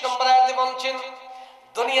 33 নম্বর আয়াতে বলছেন,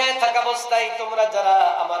 দুনিয়ায় থাকা অবস্থায় তোমরা যারা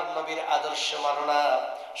আমার নবীর আদর্শ মানো না,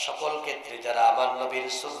 সকল ক্ষেত্রে যারা আমার নবীর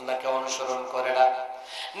সুন্নাহকে অনুসরণ করে না,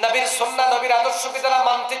 নবীর সুন্নাহ, নবীর আদর্শকে যারা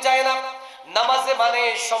মানতে চায় না, নামাজে মানে,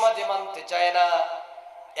 সমাজে মানতে চায় না,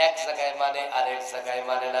 এক জায়গায় মানে আরেক জায়গায়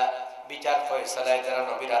মানে না, বিচার ফয়সালায় যারা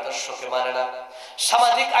নবীর আদর্শকে মানে না,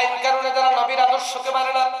 সামাজিক আইন কানুনে যারা নবীর আদর্শকে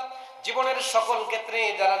মানে না, জীবনের সকল ক্ষেত্রে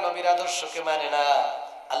যারা নবীর আদর্শকে মানে না,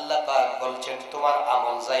 আল্লাহ পাক বলছেন তোমার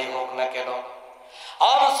আমল যাই হোক না কেন,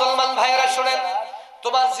 আর মুসলমান ভাইয়েরা শুনেন,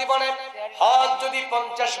 তোমার জীবনে হজ যদি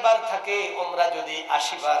 50 বার থাকে, উমরা যদি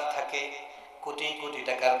 80 বার থাকে, কোটি কোটি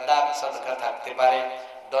টাকার দান সদকা থাকতে পারে,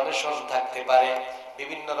 ডোনেশন থাকতে পারে,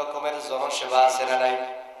 বিভিন্ন রকমের জনসেবা আছে না নাই?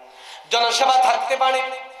 জনসেবা থাকতে পারে,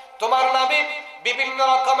 তোমার নামে বিভিন্ন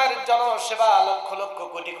রকমের জনসেবা, লক্ষ লক্ষ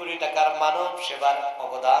কোটি কোটি টাকার মানব সেবার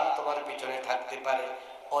অবদান তোমার পিছনে থাকতে পারে।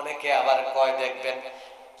 অনেকে আবার কয় দেখবেন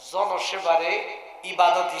জনসেবারে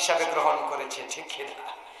ইবাদত হিসাবে গ্রহণ করেছে, ঠিক কিনা?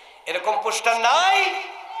 এরকম পোস্টার নাই?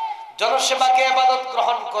 জনসেবাকে ইবাদত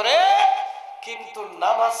গ্রহণ করে কিন্তু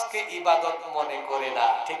নামাজকে ইবাদত মনে করে না,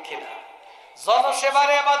 ঠিক কিনা?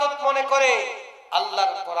 জনসেবারে ইবাদত মনে করে,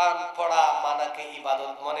 আল্লাহর কোরআন পড়া মানাকে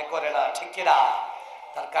ইবাদত মনে করে না, ঠিক কিনা?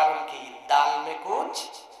 তার কারণ কি? দাল মে কুছ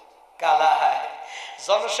কালা হ্যায়।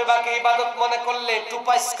 জনসেবাকে ইবাদত মনে করলে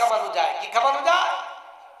টুপাইস কামানো যায়। কি কামানো যায়?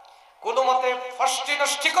 কোন মতে ফষ্টি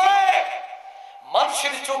নষ্টি করে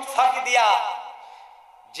মানুষের চোখ ফাঁকি দিয়া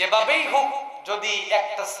যেভাবেই হোক যদি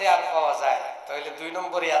একটা শেয়ার পাওয়া যায়, তাহলে 2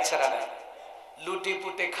 নম্বরই আছে না নাই? লুটি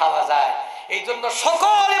পুটে খাওয়া যায়। এই জন্য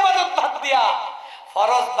সকল ইবাদত বাদ দিয়া,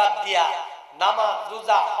 ফরজ বাদ দিয়া, নামাজ,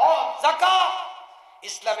 রোজা, হজ, যাকাত,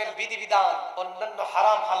 ইসলামের বিধিবিধান, অন্যান্য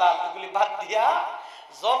হারাম হালাল এগুলি বাদ দিয়া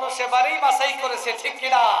জনসেবারই বাছাই করেছে, ঠিক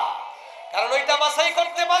কিনা? কারণ ওইটা বাছাই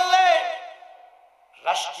করতে পারলে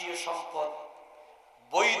রাষ্ট্রীয় সম্পদ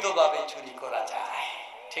বৈধভাবে চুরি করা যায়,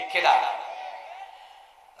 ঠিক কিনা?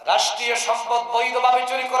 রাষ্ট্রীয় সম্পদ বৈধভাবে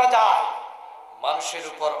চুরি করা যায়, মানুষের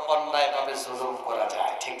উপর অন্যায়ভাবে জুলুম করা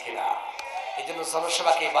যায়, ঠিক কিনা? এই জন্য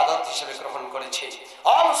জনসেবাকে ইবাদত হিসেবে গ্রহণ করেছে।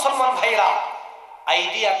 মুসলমান ভাইরা,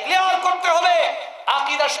 আইডিয়া ক্লিয়ার করতে হবে,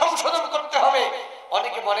 আকীদা সংশোধন করতে হবে।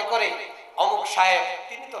 অনেকে মনে করে অমুক সাহেব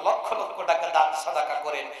তিনি তো লক্ষ লক্ষ টাকা দান সাদাকা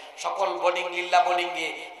করেন, সকল বোর্ডিং লিল্লা বোর্ডিং এ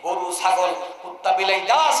গরু ছাগল কুত্তা বিলাই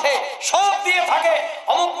যা আছে সব দিয়ে থাকে,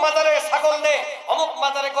 অমুক মাজারে ছাগল দে, অমুক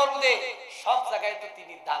মাজারে গরু দে, সব জায়গায় তো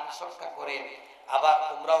তিনি দান সদকা করেন, আবার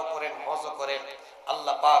উমরাও করেন, হজও করেন।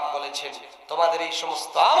 আল্লাহ পাক বলেছেন তোমাদের এই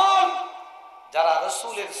সমস্ত আমল যারা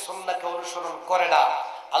রাসূলের সুন্নাহকে অনুসরণ করে না,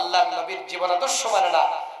 আল্লাহর নবীর জীবন আদর্শ মানে না,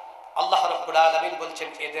 আল্লাহ রাব্বুল আলামিন বলছেন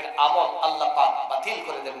এদের আমল আল্লাহ পাক বাতিল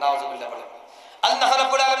করে দেন। নাউযুবিল্লাহ বলেন। আল্লাহ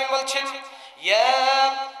রাব্বুল আলামিন বলছেন ইয়া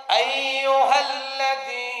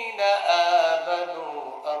আইয়ুহাল্লাযীনা আমানু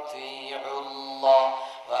আতিউল্লাহ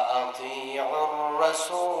ওয়া আতিউর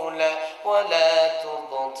রাসূল ওয়া লা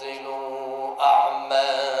তুবতিলু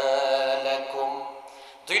আমালাকুম।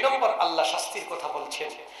 2 নম্বর আল্লাহ শাস্তির কথা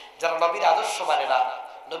বলছেন যারা নবীর আদর্শ মানে না,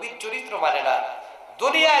 নবীর চরিত্র মানে না,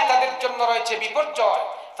 দুনিয়ায় তাদের জন্য রয়েছে বিপর্যয়।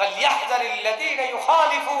 ফালিয়াহযারিল্লাযীনা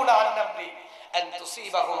ইউখালিফুনা আন আমরি আন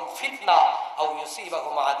তুসিবাহুম ফিতনা আও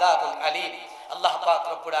ইউসিবাহুম আযাবুন আলীম। আল্লাহ পাক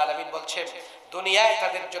রব্বুল আলামিন বলছেন দুনিয়ায়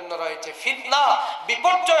তাদের জন্য রয়েছে ফিতনা,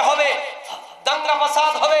 বিপর্যয় হবে, দাঙ্গা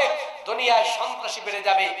ফাসাদ হবে, দুনিয়ায় সন্ত্রাসী বেড়ে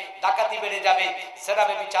যাবে, ডাকাতি বেড়ে যাবে, জেনা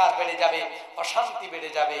ব্যভিচার বেড়ে যাবে, অশান্তি বেড়ে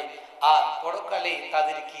যাবে, আর পরকালে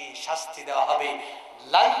তাদেরকে শাস্তি দেওয়া হবে,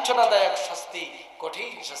 লাঞ্ছনাদায়ক শাস্তি,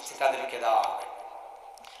 কঠিন শাস্তি তাদেরকে দেওয়া হবে।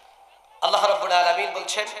 আল্লাহ রাব্বুল আলামিন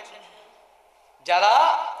বলছেন যারা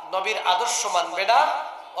নবীর আদর্শ মানবে না,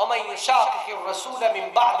 ওমাই ইউশাকিকির রাসূল মিন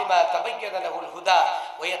বা'দি মা তাবায়্যানা লাহুল হুদা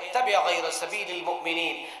ওয়া ইয়াত্তাবি' গায়রা সাবিলিল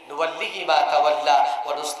মুমিনিন নুওয়াল্লিহি মা তাওয়াল্লা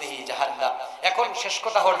ওয়া নুসলিহি জাহান্নাম। এখন শেষ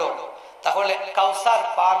কথা হলো, তাহলে কাউসার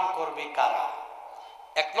পান করবে কারা?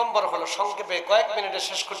 1 নম্বর হলো, সংক্ষেপে কয়েক মিনিটে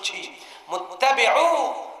শেষ করছি, মুত্তাবিউ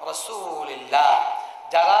রাসূলিল্লাহ,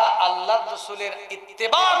 যারা আল্লাহর রাসূলের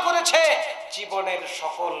ইত্তেবা করেছে জীবনের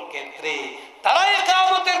সকল ক্ষেত্রে, তারাই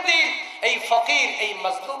কিয়ামতের দিন এই ফকির, এই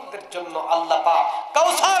মাজলুমদের জন্য আল্লাহ পাক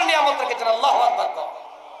কাউসার নিয়ামত রেখেছেন। আল্লাহু আকবার।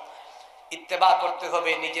 ইত্তেবা করতে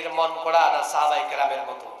হবে নিজের মন গড়া না, সাহাবায়ে কেরামের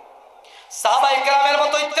মতো? সাহাবায়ে কেরামের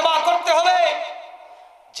মতো ইত্তেবা করতে হবে,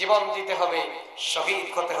 জীবন দিতে হবে, শহীদ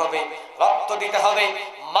হতে হবে, রক্ত দিতে হবে,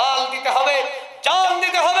 মাল দিতে হবে, জান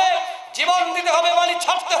দিতে হবে, জীবন দিতে হবে, বাড়ি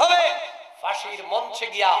ছাড়তে হবে, ফাঁসির মঞ্চে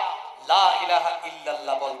গিয়া লা ইলাহা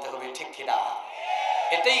ইল্লাল্লাহ বলতে হবে, ঠিক কিনা?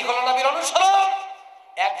 এটাই হলো নবীর অনুসরণ।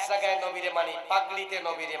 এক জায়গায় নবীরে মানি, পাগড়িতে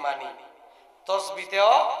নবীরে মানি,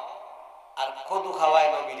 তসবিতেও আর কদু খাওয়ায়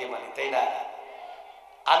নবীরে মানি, তাই না?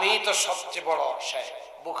 আমি তো সবচেয়ে বড় শেখ,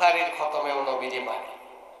 বুখারীর খতমেও নবীরে মানি,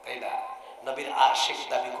 তাই না? নবীর আশিক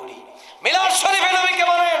দাবি করি, মিলাদ শরীফে নবীকে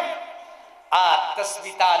মানেন, আর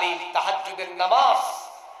তাসবিহ, তাহলিল, তাহাজ্জুদের নামাজ,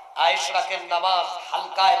 আয়েশরাকের নামাজ,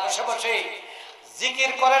 হালকায় বসে বসে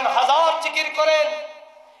জিকির করেন, হাজার জিকির করেন।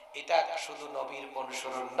 এটা শুধু নবীর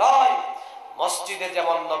অনুসরণ নয়, মসজিদে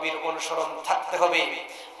যেমন নবীর অনুসরণ থাকতে হবে,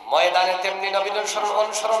 ময়দানে তেমনি নবীর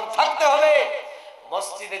অনুসরণ থাকতে হবে।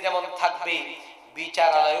 মসজিদে যেমন থাকবে,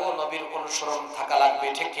 বিচারালয়েও নবীর অনুসরণ থাকা লাগবে,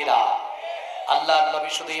 ঠিক কিনা? আল্লাহর নবী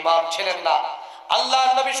শুধু ইমাম ছিলেন না,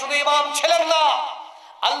 আল্লাহর নবী শুধু ইমাম ছিলেন না,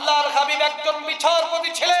 আল্লাহর হাবিব একজন বিচারপতি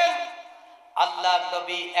ছিলেন, আল্লাহর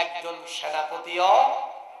নবী একজন সেনাপতিও,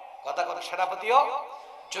 কথা কোন সেনাপতিও,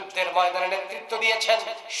 যুদ্ধের ময়দানে নেতৃত্ব দিয়েছেন,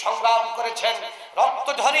 সংগ্রাম করেছেন, রক্ত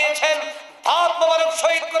ঝরিয়েছেন, দাঁত মোবারক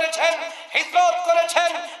শহীদ করেছেন, হিজরত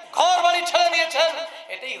করেছেন, ঘর বাড়ি ছেড়ে দিয়েছেন।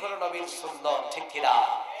 এটাই হলো নবীর সুন্নাত, ঠিক কিনা?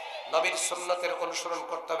 নবীর সুন্নতের অনুসরণ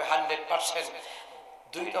করতে হবে 100%।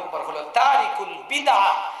 2 নম্বর হলো তারিকুল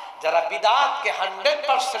বিদআহ, যারা বিদআতকে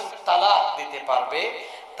 100% তালাক দিতে পারবে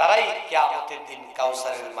তারাই কিয়ামতের দিন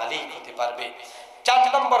কাউসারের মালিক হতে পারবে। 4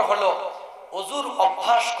 নম্বর হলো ওযুর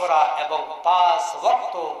অভ্যাস করা এবং 5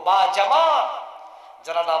 ওয়াক্ত বা জামাত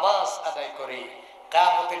যারা নামাজ আদায় করে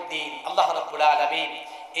কিয়ামতের দিন আল্লাহ রাব্বুল আলামিন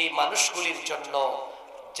এই মানুষগুলির জন্য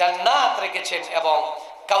জান্নাত রেখেছেন এবং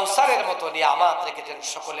কাউসারের মতো নিয়ামত রেখেছেন।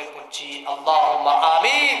 সকলে পড়ছি আল্লাহুম্মা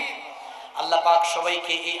আমিন। আল্লাহ পাক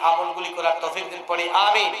সবাইকে এই আমলগুলি করার তৌফিক দিন, পড়ি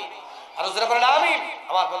আমিন। আর জোরে বলেন আমিন।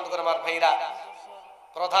 আমার বন্ধুগণ, আমার ভাইরা,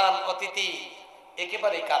 প্রধান অতিথি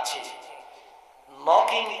একেবারে কাছে,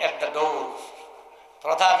 নকিং এট দ্য ডোর,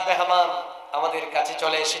 প্রধান মেহমান আমাদের কাছে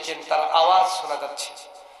চলে এসেছেন, তার আওয়াজ শোনা যাচ্ছে।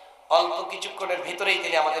 অল্প কিছুক্ষণের ভিতরেই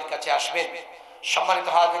তিনি আমাদের কাছে আসবেন। সম্মানিত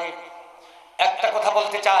হাজিরিন, একটা কথা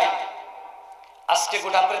বলতে চাই, আজকে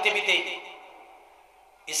গোটা পৃথিবীতে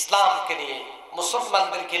ইসলামকে নিয়ে,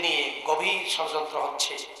 মুসলমানদেরকে নিয়ে গভীর ষড়যন্ত্র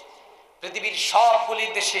হচ্ছে। পৃথিবীর সবগুলি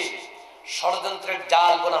দেশে ষড়যন্ত্রের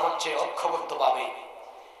জাল বোনা হচ্ছে ঐক্যবদ্ধভাবে।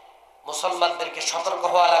 মুসলমানদেরকে সতর্ক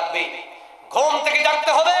হওয়া লাগবে, ঘুম থেকে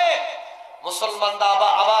জাগতে হবে। মুসলমানরা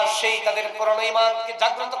আবার সেই তাদের পুরনো ঈমানকে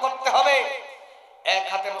জাগ্রত করতে হবে। এক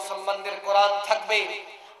হাতে মুসলমানদের কোরআন থাকবে,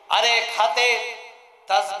 আরেক হাতে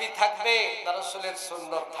তাসবিহ থাকবে, রাসূলের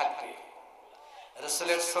সুন্নাত থাকবে।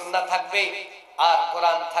 রাসূলের সুন্নাত থাকবে আর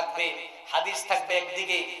কোরআন থাকবে, হাদিস থাকবে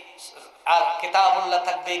একদিকে আর কিতাবুল্লাহ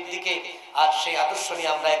থাকবে একদিকে। আর সেই আদর্শ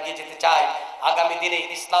নিয়ে আমরা এগিয়ে যেতে চাই। আগামী দিনে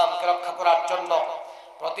ইসলামকে রক্ষা করার জন্য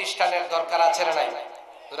প্রতিষ্ঠানের দরকার আছে না নাই?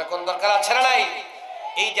 এরকম দরকার আছে না নাই?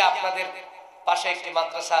 এই যে আপনাদের পাশে একটি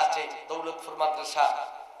মাদ্রাসা আছে, দৌলতপুর মাদ্রাসা।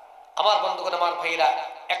 আমার বন্ধুগণ, আমার ভাইরা,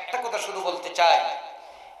 একটা কথা শুধু বলতে চাই,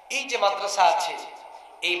 এই যে মাদ্রাসা আছে,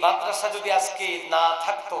 এই মাদ্রাসা যদি আজকে না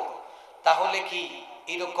থাকতো তাহলে কি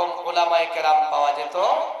এরকম ওলামায়ে কেরাম পাওয়া যেত?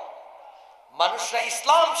 মানুষরা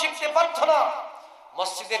ইসলাম শিখতে পারত না।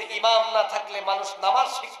 মসজিদের ইমাম না থাকলে মানুষ নামাজ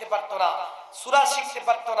শিখতে পারত না, সূরা শিখতে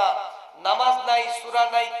পারত না। নামাজ নাই, সূরা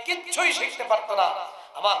নাই, কিচ্ছুই শিখতে পারত না।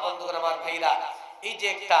 আমার বন্ধুগণ, আমার ভাইরা, এই যে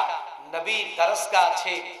একটা নবীর দারসগাহ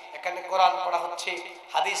আছে, এখানে কোরআন পড়া হচ্ছে,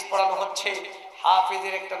 হাদিস পড়ানো হচ্ছে,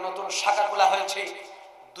 হাফিজের একটা নতুন শাখা খোলা হয়েছে।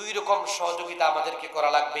 2 রকম সহযোগিতা আমাদেরকে করা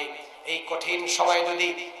লাগবে। এই কঠিন সময়ে যদি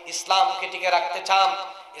ইসলামকে টিকে রাখতে চান,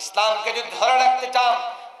 ইসলামকে যদি ধরে রাখতে চান,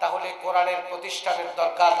 তাহলে কোরআনের প্রতিষ্ঠানের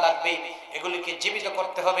দরকার লাগবে। এগুলিকে জীবিত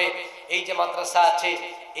করতে হবে। এই যে মাদ্রাসা আছে,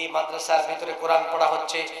 এই মাদ্রাসার ভিতরে কোরআন পড়া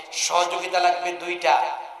হচ্ছে, সহযোগিতা লাগবে 2টা।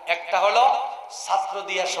 একটা হলো ছাত্র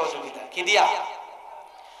দিয়া সহযোগিতা। কি দিয়া?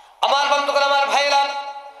 আমার বন্ধুগণ, আমার ভাইরা,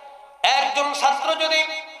 একজন ছাত্র যদি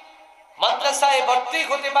মাদ্রাসায় ভর্তি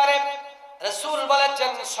হতে পারে, রাসূল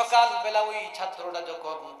বলেছেন সকাল বেলা ওই ছাত্রটা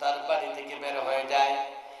যখন তার বাড়ি থেকে বের হয়ে যায়,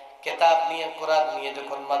 কিতাব নিয়ে, কোরআন নিয়ে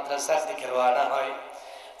যখন মাদ্রাসার দিকে রওনা হয়,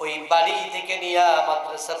 ওই বাড়ি থেকে নিয়ে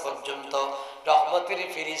মাদ্রাসা পর্যন্ত রহমতের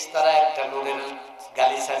ফেরেশতারা একটা নূরের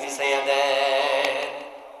গালিচা বিছাইয়া দেন।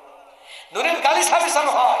 নূরের গালিচা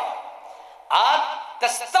বিছানো হয়। আর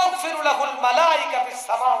তাস্তাগফিরু লাহুল মালায়েকা ফিস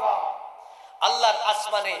সামাওয়াত, আল্লাহর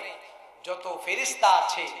আসমানে যত ফেরেশতা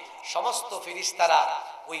আছে সমস্ত ফেরেশতারা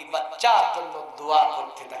ওই বাচ্চার জন্য দোয়া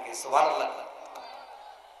করতে থাকে। সুবহানাল্লাহ।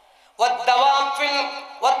 ওয়াদ-দাওয়াব ফিল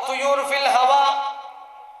ওয়াত-তুয়ুর ফিল হাওয়া,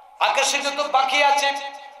 আকাশে যত পাখি আছে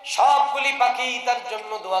সবগুলি পাখি তার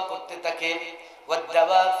জন্য দোয়া করতে থাকে।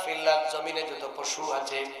 ওয়াদ-দাওয়াব ফিল আরদ, জমিনে যত পশু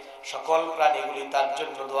আছে সকল প্রাণীগুলি তার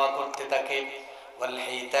জন্য দোয়া করতে থাকে। ওয়াল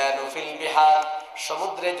হাইতানু ফিল বিহার,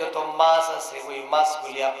 সমুদ্রে যত মাছ আছে ওই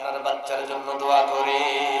মাছগুলি আপনার বাচ্চার জন্য দোয়া করে।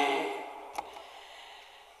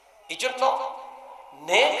 এই জন্য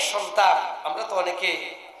নেক সন্তান, আমরা তো অনেকে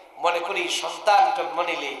মনে করি সন্তান জন্ম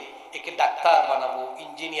নিলে একে ডাক্তার বানাবো,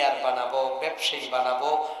 ইঞ্জিনিয়ার বানাবো, ব্যবসায়ী বানাবো,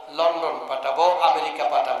 লন্ডন পাঠাবো, আমেরিকা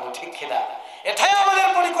পাঠাবো, ঠিক কিনা? এটাই আমাদের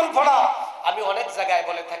পরিকল্পনা। আমি অনেক জায়গায়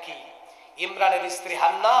বলে থাকি, ইমরানের স্ত্রী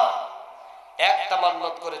হান্না একটা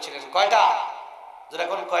মান্নত করেছিলেন। কয়টা?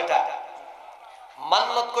 যখন কয়টা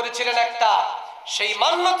মান্নত করেছিলেন? একটা। সেই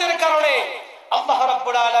মান্নতের কারণে আল্লাহ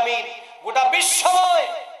রাব্বুল আলামিন গোটা বিশ্বময়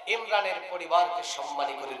ইমরানের পরিবারকে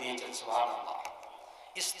সম্মানী করে দিয়েছেন। সুবহানাল্লাহ।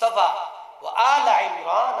 ইস্তাফা ওয়া আলা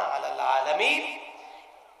ইমরান আলাল আলামিন।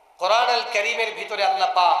 কোরআনুল কারীমের ভিতরে আল্লাহ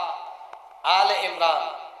পাক আলে ইমরান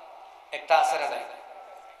একটা আছে না নাই?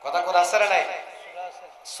 কথা কোন আছে না নাই?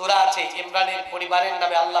 সূরা আছে। ইমরানের পরিবারের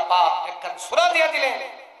নামে আল্লাহ পাক একখান সূরা দিয়ে দিলেন।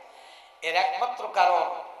 এর একমাত্র কারণ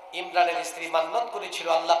ইমরানের স্ত্রী মান্নত করেছিল,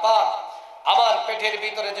 আল্লাহ পাক আমার পেটের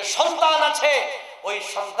ভিতরে যে সন্তান আছে ওই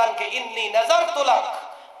সন্তানকে ইন্নী নাযারতু লাক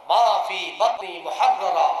মা ফি বাতনি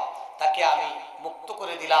মুহাররারা, তাকে আমি মুক্ত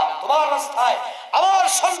করে দিলাম তোমার রাস্তায়। আমার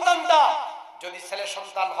সন্তানটা যদি ছেলে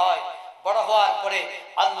সন্তান হয়, বড় হওয়ার পরে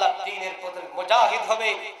আল্লাহর দ্বীনের পথে মুজাহিদ হবে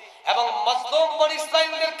এবং মজলুম বনি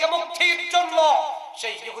ইসরাঈলদেরকে মুক্তির জন্য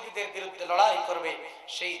সেই ইহুদিদের বিরুদ্ধে লড়াই করবে।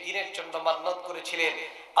 সেই দিনের জন্য মান্নত করেছিলেন।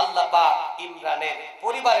 আল্লাহ পাক ইমরানের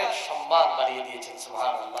পরিবারের সম্মান বাড়িয়ে দিয়েছেন।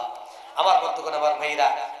 সুবহানাল্লাহ। আমার বন্ধুগণ, আমার ভাইরা,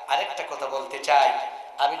 আরেকটা কথা বলতে চাই।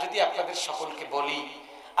 আমি যদি আপনাদের সকলকে বলি,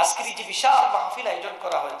 আজকের এই যে বিশাল মাহফিল আয়োজন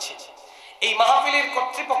করা হয়েছে, এই মাহফিলের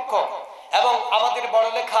কর্তৃপক্ষ এবং আমাদের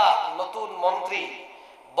বড়লেখা নতুন মন্ত্রী,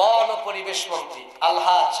 বন ও পরিবেশ মন্ত্রী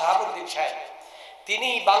আলহাজ শাহাবুদ্দিন সাহেব, তিনি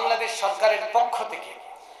বাংলাদেশ সরকারের পক্ষ থেকে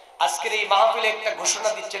আজকের এই মাহফিলে একটা ঘোষণা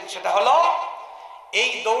দিচ্ছেন। সেটা হলো,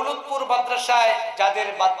 এই দৌলতপুর মাদ্রাসায় যাদের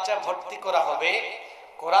বাচ্চা ভর্তি করা হবে,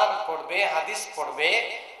 কোরআন পড়বে, হাদিস পড়বে,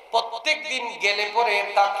 প্রত্যেক দিন গেলে পরে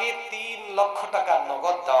তাকে 3 লক্ষ টাকা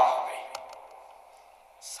নগদ দেওয়া হবে।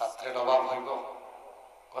 ছাত্রের অভাব হইব?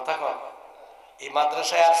 কথা কন। এই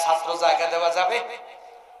মাদ্রাসায় আর ছাত্র জায়গা দেওয়া যাবে?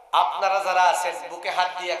 আপনারা যারা আছেন বুকে হাত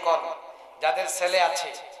দিয়ে কন, যাদের ছেলে আছে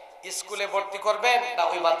স্কুলে ভর্তি করবেন না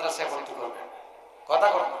ওই মাদ্রাসায় ভর্তি করবেন? কথা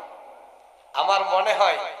কন। আমার মনে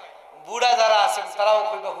হয় বুড়া যারা আছেন তারাও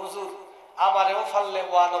কইবে, হুজুর আমারেও ফাললে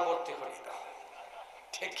ওয়ানো ভর্তি করি দাও।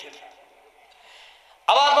 ঠিক আছে?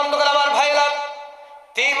 আমার বন্ধুগণ, আমার ভাইরা,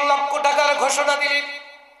 3 লক্ষ টাকার ঘোষণা দিলেন।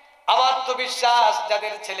 আমার তো বিশ্বাস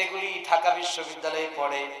যাদের ছেলেগুলি ঢাকা বিশ্ববিদ্যালয়ে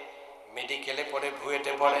পড়ে, মেডিকেলে পড়ে,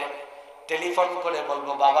 বুয়েটে পড়ে, টেলিফোন করে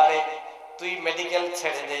বলবো, বাবারে তুই মেডিকেল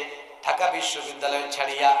ছেড়ে দে, ঢাকা বিশ্ববিদ্যালয়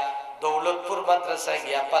ছাড়িয়া দৌলতপুর মাদ্রাসায়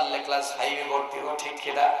গিয়া পারলে ক্লাস 5-এ ভর্তি হো। ঠিক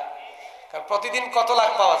কিনা? কারণ প্রতিদিন কত লাখ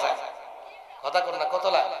পাওয়া যায়? কথা কর না, কত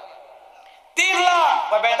লাখ? 3 লাখ।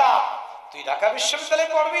 বেটা তুই ঢাকা বিশ্ববিদ্যালয়ে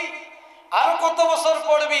পড়বি, আরো কত বছর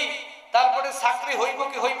পড়বি, তারপরে চাকরি হইব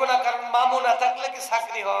কি হইব না? কারণ মামু না থাকলে কি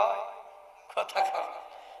চাকরি হয়? কথা কর।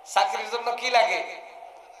 চাকরির জন্য কি লাগে?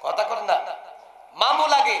 কথা কর না, মামু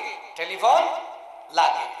লাগে, টেলিফোন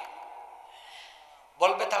লাগে।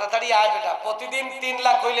 বলবে তাড়াতাড়ি আয় বেটা। প্রতিদিন 3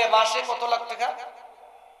 লাখ হইলে মাসে কত লাখ টাকা?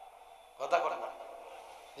 কথা কর না।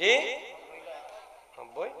 জি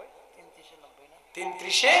 90,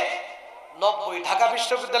 3-3-90। ঢাকা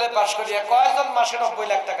বিশ্ববিদ্যালয়ে পাশ করিয়া কয়জন মাসে 90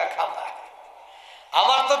 লাখ টাকা খামায়?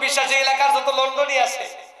 আমার তো বিশ্বাস এই এলাকার যত লন্ডনই আছে,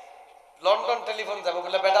 লন্ডন টেলিফোন যাবো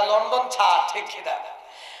বলে, বেটা লন্ডন ছাড়। ঠিক কিনা?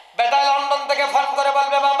 বেটা লন্ডন থেকে ফোন করে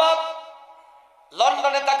বলবে, বাবা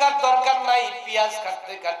লন্ডনে থাকার দরকার নাই, পেঁয়াজ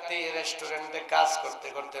কাটতে কাটতে রেস্টুরেন্টে কাজ করতে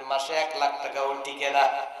করতে মাসে 1 লাখ টাকাও টিকে না,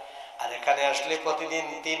 আর এখানে আসলে প্রতিদিন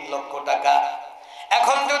 3 লক্ষ টাকা।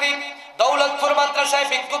 এখন যদি দৌলতপুর মাদ্রাসায়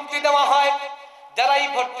বিজ্ঞপ্তি দেওয়া হয়, যারাই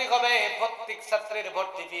ভর্তি হবে প্রত্যেক ছাত্রের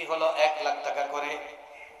ভর্তি ফি হলো 1 লাখ টাকা করে,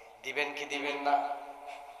 দিবেন কি দিবেন না?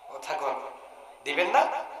 কথা কন, দিবেন না?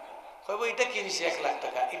 কইবো এটা কি হইছে 1 লাখ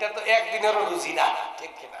টাকা? এটা তো একদিনেরও রুজি না।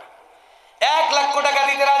 ঠিক কিনা? 1 লক্ষ টাকা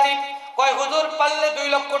দিতে রাজি। কয় হুজুর পারলে 2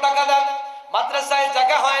 লক্ষ টাকা দেন, মাদ্রাসায়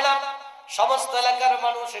জায়গা হয় না। সমস্ত এলাকার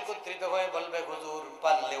মানুষ একত্রিত হয়ে বলবে, হুজুর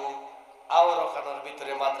পারলেও আওরখানার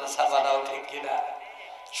ভিতরে মাদ্রাসা বানাও। ঠিক কিনা?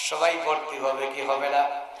 সবাই ভর্তি হবে কি হবে না?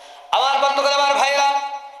 আমার বন্ধুগণ, আমার ভাইরা,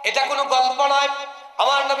 এটা কোনো গল্প নয়।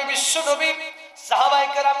 আমার নবী, বিশ্ব নবী, সাহাবায়ে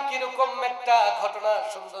কেরাম কিরকম একটা ঘটনা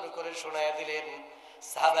সুন্দর করে শোনায়া দিলেন।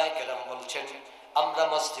 সাহাবায়ে কেরাম বলছেন, আমরা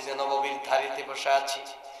মসজিদে নববীর ধারিতে বসে আছি,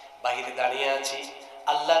 বাহিরে দাঁড়িয়ে আছি,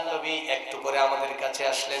 আল্লাহর নবী একটু করে আমাদের কাছে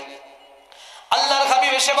আসলেন। আল্লাহর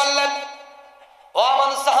হাবিব এসে বললেন, ও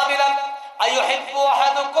আমার সাহাবীরা, আইয়ুহিব্বু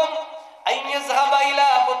আহাদুকুম আইয়াযহাবা ইলা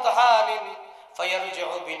বুতহানিন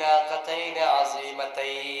ফায়ারজিউ বিনাকাতাইন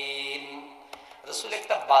আযীমাতাইন। রাসূল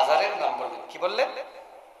একটা বাজারের নাম বললেন। কি বললেন?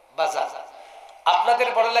 বাজার। আপনাদের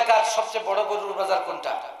বড় এলাকার সবচেয়ে বড় গরুর বাজার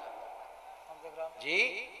কোনটা? জি,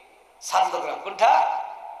 চান্দগ্রাম। কোনটা?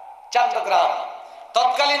 চান্দগ্রাম।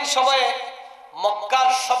 তৎকালীন সময়ে মক্কার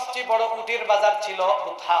সবচেয়ে বড় উটের বাজার ছিল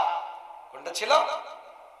বুথা। কোনটা ছিল?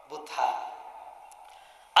 বুথা।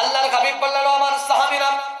 আল্লাহর হাবিব বললেন, আমার সাহাবীরা,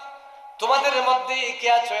 তোমাদের মধ্যে কে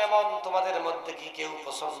আছো এমন, তোমাদের মধ্যে কি কেউ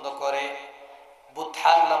পছন্দ করে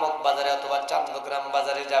বুথা নামক বাজারে অথবা চান্দগ্রাম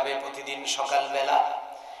বাজারে যাবে? প্রতিদিন সকালবেলা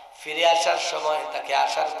ফিরে আসার সময় তাকে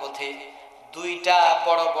আসার পথে 2টা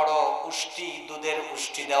বড় বড় উষ্টি, দুধের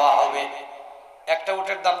উষ্টি দেওয়া হবে। একটা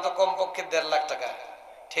উটের দাম তো কমপক্ষে 1.5 লাখ টাকা।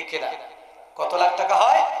 ঠিক কিনা? কত লাখ টাকা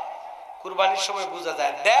হয়? কুরবানির সময় বোঝা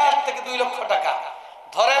যায়। 1.5 থেকে 2 লক্ষ টাকা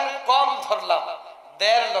ধরেন, কম ধরলাম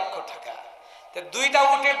 1.5 লক্ষ টাকা। 2টা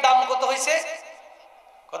উটের দাম কত হয়েছে?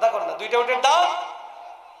 কথা কর না, 2টা উটের দাম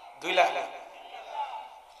 2 লাখ না,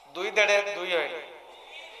 2 দেড়ের 2 হইল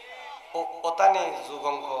ও ওটা নেই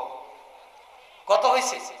যুগঙ্ক কত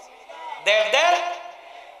হয়েছে? 1.5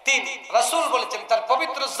 3। রাসূল বলেছেন তার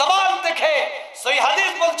পবিত্র জবান থেকে সহিহ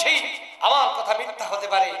হাদিস বলছি, আমার কথা মিথ্যা হতে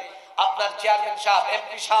পারে, আপনার চেয়ারম্যান সাহেব,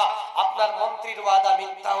 এমপি সাহেব, আপনার মন্ত্রীর ওয়াদা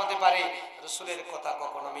মিথ্যা হতে পারে, রাসূলের কথা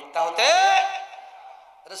কখনো মিথ্যা হতে।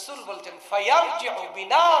 রাসূল বলছেন ফায়ারজিউ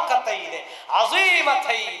বিনাকাতাইন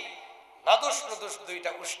আযীমাতাইন, নাদুস নাদুস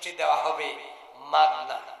 2টা উষ্টি দেওয়া হবে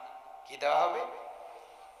মাগনা। কি দেওয়া হবে?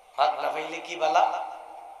 মাগনা পাইলে কি বালা?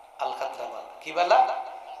 আল খাতরা বালা। কি বালা?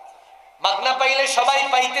 মাগনা পাইলে সবাই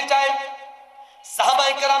পাইতে চায়।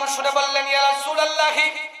 সাহাবায়ে কেরাম শুনে বললেন ইয়া রাসূলুল্লাহ,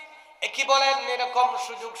 কি বলেন, এরকম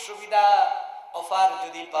সুযোগ সুবিধা অফার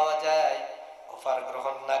যদি পাওয়া যায়, অফার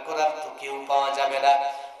গ্রহণ না করার তো কেউ পাওয়া যাবে না।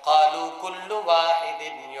 ক্বালু কুল্লু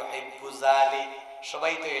ওয়াহিদিন ইউহিব্বু যালিক,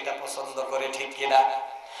 সবাই তো এটা পছন্দ করে, ঠিক কিনা?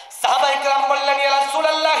 সাহাবায়ে কেরাম বললেন ইয়া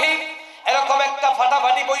রাসূলুল্লাহ, এরকম একটা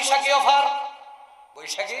ফাটাফাটি বৈশাখী অফার,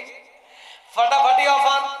 বৈশাখী ফাটাফাটি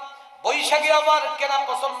অফার, বৈশাখী অফার কেনা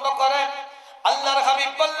পছন্দ করে? আল্লাহর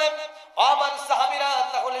হাবিব বললেন ও আমার সাহাবীরা,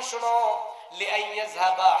 তাহলে শোনো, লিআন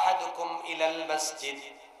ইয়াযহাবা আহাদুকুম ইলাল মাসজিদ,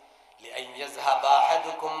 লিআন ইয়াযহাবা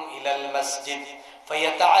আহাদুকুম ইলাল মাসজিদ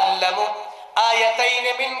ফায়াতাআল্লামু আয়াতাইন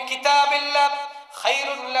মিন কিতাবিল্লাহ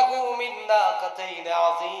খায়রুন লাহু মিন নাকাতাইন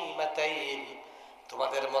আযীমাতাইন।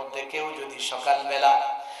 তোমাদের মধ্যে কেউ যদি সকালবেলা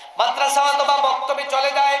মাদ্রাসা অথবা মক্তবে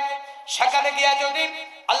চলে যায়, সেখানে গিয়া যদি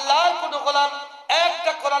আল্লাহর কোন গোলাম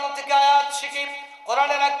একটা কোরআন থেকে আয়াত শিখে,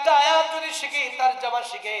 কোরআনের একটা আয়াত যদি শিখে, তরজমা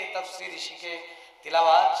শিখে, তাফসীর শিখে,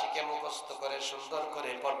 তিলাওয়াত শিখে, মুখস্থ করে সুন্দর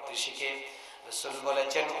করে পড়তে শিখে, রাসূল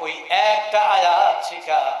বলেছেন ওই একটা আয়াত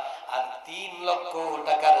শিখা আর 3 লক্ষ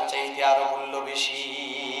টাকার চাইতে আরো মূল্য বেশি।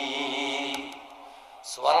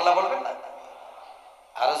 সুবহানাল্লাহ বলবেন না?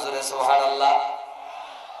 আরো জোরে সুবহানাল্লাহ।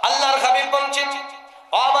 আল্লাহর হাবিব বলেন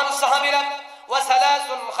ও আমার সাহাবীরা, ওয়া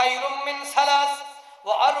সালাসুন খায়রুম মিন সালাস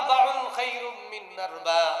ওয়া আরবাউন খায়রুম মিন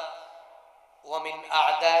আরবা ওয়া মিন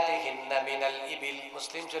আ'দাদিহিন্না মিনাল ইবিল।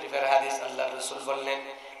 মুসলিম শরীফের হাদিস। আল্লাহর রাসূল বললেন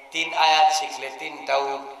 3 আয়াত শিখলে 3টা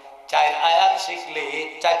উট, 4 আয়াত শিখলে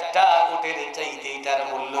 4টা উটের চাইতে এটার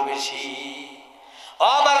মূল্য বেশি। ও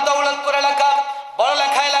আমার দৌলতপুর এলাকা, বড়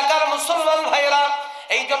লেখা এলাকার মুসলমান ভাইরা,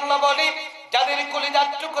 এই জন্য বলি, যাদের কলিজার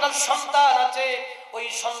টুকরা সন্তান আছে, ওই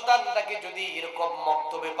সন্তানটাকে যদি এরকম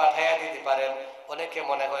মক্তবে পাঠাইয়া দিতে পারেন, অনেকে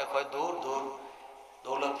মনে হয় দূর দূর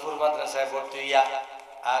দৌলতপুর মাদ্রাসায় ভর্তি হইয়া,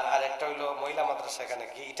 আর আরেকটা হইলো মহিলা মাদ্রাসা, এখানে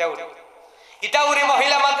কি ইটাউরি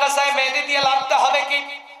মহিলা মাদ্রাসায় মেয়েদের দিয়ে লাভটা হবে কি?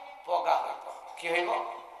 পগা হইব। কি হইব?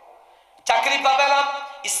 চাকরি পাবে না,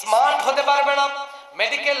 স্মার্ট হতে পারবে না,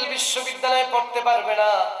 মেডিকেল বিশ্ববিদ্যালয়ে পড়তে পারবে না।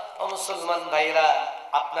 ও মুসলমান ভাইরা,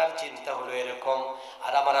 আপনার চিন্তা হলো এরকম,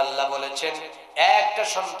 আর আমার আল্লাহ বলেছেন একটা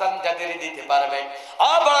সন্তান যাদের দিতে পারবে,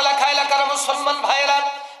 বড় লেখা এলাকার মুসলমান ভাইরা,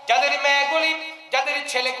 যাদের মেয়েগুলি, যাদের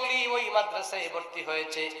ছেলেগুলি ওই মাদ্রাসায় ভর্তি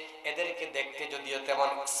হয়েছে, এদেরকে দেখতে যদিও তেমন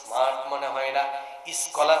স্মার্ট মনে হয় না,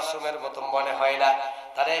 স্কলারশিপের মতো মনে হয় না,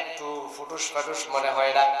 তারা একটু ফুটুস ফাটুস মনে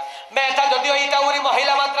হয় না। মেয়েটা যদিও ইটাউরি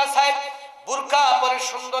মহিলা মাদ্রাসায় বুরকা পরে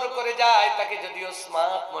সুন্দর করে যায়, তাকে যদিও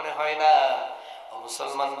স্মার্ট মনে হয় না। ও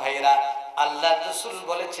মুসলমান ভাইরা, আল্লাহ রাসূল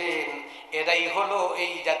বলেছেন এরাই হলো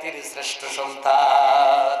এই জাতির শ্রেষ্ঠ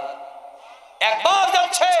সন্তান। একবার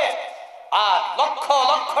যাচ্ছে আর লক্ষ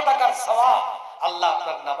লক্ষ টাকার সওয়াব আল্লাহ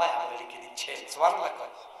আপনার নামায় আমলে লিখে দিচ্ছেন। সুবহানাল্লাহ।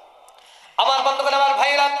 আমার বন্ধুগণ, আমার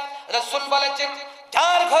ভাইরা, রাসূল বলেছেন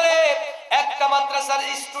যার ঘরে একটা মাদ্রাসার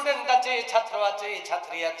স্টুডেন্ট আছে, ছাত্র আছে,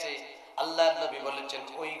 ছাত্রী আছে, আল্লাহর নবী বলেছেন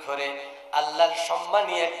ওই ঘরে আল্লাহর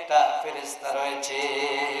সম্মানী একটা ফেরেশতা রয়েছে।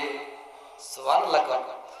 সুবহানাল্লাহ।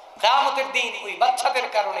 কিয়ামতের দিন ওই বাচ্চাদের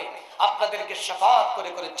কারণে আপনাদেরকে শাফাআত করে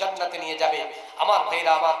করে জান্নাতে নিয়ে যাবে। আমার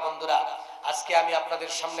ভাইরা, আমার বন্ধুরা, আজকে আমি আপনাদের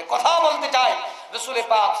সামনে কথা বলতে চাই। রাসূল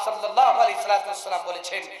পাক সাল্লাল্লাহু আলাইহি ওয়াসাল্লাম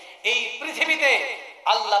বলেছেন এই পৃথিবীতে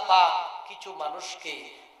আল্লাহ পাক কিছু মানুষকে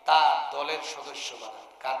তার দলের সদস্য বানান।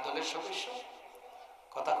 কার দলের সদস্য?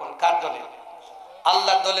 কথা কোন? কার দলের?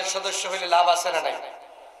 আল্লাহর দলের সদস্য হইলে লাভ আছে না নাই?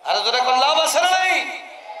 আর যারা কোন লাভ আছে না নাই?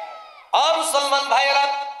 আর মুসলমান ভাইয়েরা,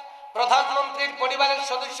 প্রধানমন্ত্রীর পরিবারের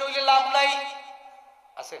সদস্য হইলে লাভ নাই?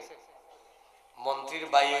 আছে? মন্ত্রীর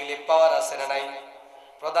ভাই হইলে পাওয়ার আছে না নাই?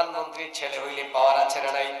 প্রধানমন্ত্রীর ছেলে হইলে পাওয়ার আছে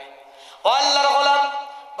না নাই? ও আল্লাহর গোলাম,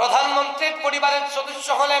 প্রধানমন্ত্রীর পরিবারের সদস্য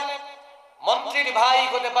হলে, মন্ত্রীর ভাই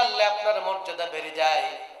হতে পারলে আপনার মর্যাদা বেড়ে যায়।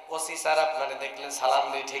 ওসি স্যার আপনারে দেখলে সালাম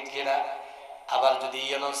দেয়, ঠিক কিনা? আবার যদি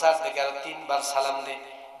ইউনো স্যার দেখে আরো 3 বার সালাম দেয়,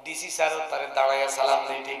 ডিসি স্যারও তারে দাঁড়াইয়া সালাম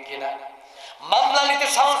দেয়, ঠিক কিনা? মামলা নিতে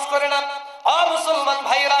সাহস করে না। মুসলমান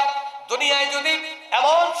ভাইয়েরা, দুনিয়ায় যদি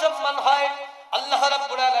এমন সম্মান হয়, আল্লাহ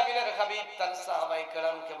রাব্বুল আলামিনের হাবিব তার সাহাবায়ে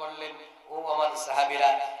কেরামকে বললেন, ও আমার সাহাবীরা,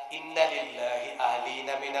 ইন্না লিল্লাহি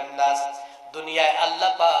আহলিনা মিনান নাস, দুনিয়ায়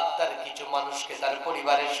আল্লাহ পাক তার কিছু মানুষকে তার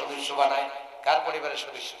পরিবারের সদস্য বানায়। কার পরিবারের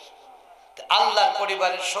সদস্য? আল্লাহর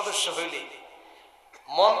পরিবারের সদস্য হইলে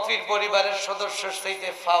মন্ত্রীর পরিবারের সদস্য চাইতে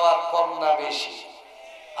পাওয়ার কম না বেশি?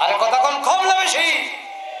 আরে কথা কোন, কম না বেশি?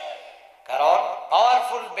 কারণ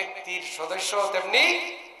পাওয়ারফুল ব্যক্তির সদস্য তেমনি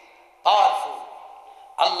পাওয়ারফুল।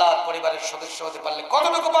 আল্লাহর পরিবারের সদস্য হতে পারলে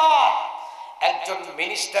কতটুকু পাওয়া? একজন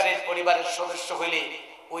মিনিস্টারের পরিবারের সদস্য হইলে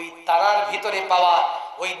ওই তারার ভিতরে পাওয়া,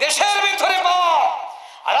 ওই দেশের ভিতরে পাওয়া।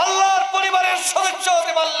 আর আল্লাহর পরিবারের সদস্য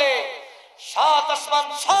হতে পারলে 7 আসমান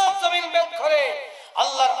 7 জমিন ভেদ করে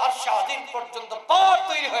আল্লাহর আরশ আজিম পর্যন্ত পাওয়ার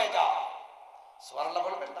তৈরি হয়ে যায়। সুবহানাল্লাহ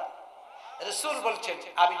বলবেন না? রাসূল বলছেন,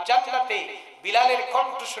 আমি জান্নাতে বিলালের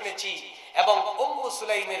কণ্ঠ শুনেছি এবং উম্মু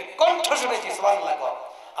সুলাইমের কণ্ঠ শুনেছি। সুবহানাল্লাহ।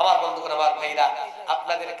 আমার বন্ধুগণ, আমার ভাইরা,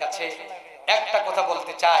 আপনাদের কাছে একটা কথা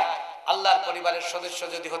বলতে চাই, আল্লাহর পরিবারের সদস্য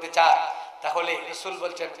যদি হতে চায় তাহলে রাসূল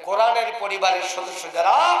বলছেন, কোরআনের পরিবারের সদস্য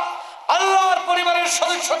যারা, আল্লাহর পরিবারের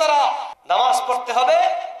সদস্য যারা, নামাজ পড়তে হবে,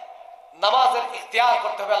 নামাজের ইখতিয়ার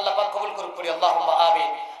করতে হবে। আল্লাহ পাক কবুল করুন, পড়ি আল্লাহুম্মা আমিন।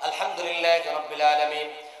 আলহামদুলিল্লাহি রাব্বিল আলামিন।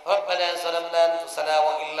 ربنا ظلمنا أنفسنا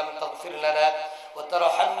وإن لم تغفر لنا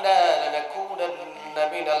وترحمنا لنكونن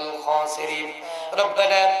من الخاسرين.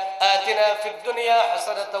 ربنا آتنا في الدنيا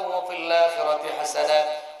حسنة وفي الآخرة حسنة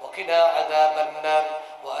وقنا عذاب النار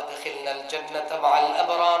وأدخلنا الجنة مع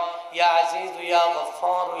الأبرار يا عزيز يا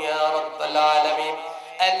غفار يا رب العالمين.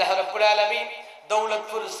 الله رب العالمين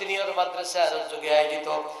দৌলতপুর সিনিয়র মাদ্রাসার উদ্যোগে আয়োজিত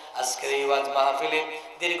আজকের এই ওয়াজ মাহফিলে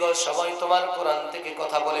দীর্ঘ সময় তোমার কোরআন থেকে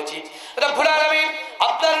কথা বলেছি, রব্বুল আলামিন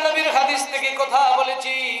আপনার নবীর হাদিস থেকে কথা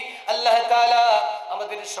বলেছি। আল্লাহ তাআলা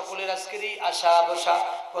আমাদের সকলের আজকের এই আশা বসা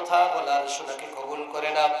কথা বলার শোনাকে কবুল করে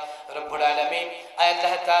নাও রব্বুল আলামিন।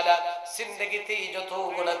 আল্লাহ তাআলা জিন্দেগিতে যত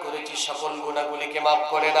গুনাহ করেছি সকল গুনাহগুলিকে maaf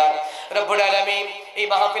করে দাও রব্বুল আলামিন। এই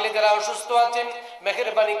মাহফিলে যারা অসুস্থ আছেন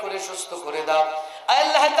মেহেরবানি করে সুস্থ করে দাও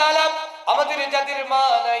আল্লাহ তাআলা। আমাদের যাদের মা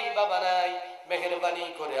নাই বাবা নাই মেহেরবানি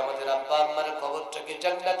করে আমাদের আব্বা আম্মার কবরটাকে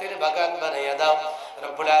জান্নাতের বাগান বানাইয়া দাও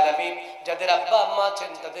রব্বুল আলামিন। যাদের আব্বা আম্মা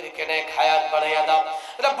আছেন তাদেরকে নেক হায়াত বানাইয়া দাও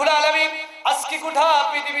রব্বুল আলামিন। আজকে গোটা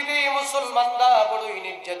পৃথিবীতে মুসলমানরা বড়ই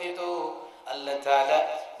নির্যাতিত আল্লাহ তাআলা।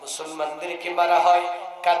 মুসলমানদেরকে মারা হয়,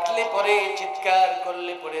 কাঁদলে পরে চিৎকার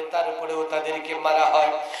করলে পরে তারপরেও তাদেরকে মারা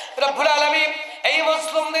হয় রব্বুল আলামিন। এই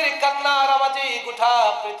মুসলিমদের কান্নার আওয়াজে গোটা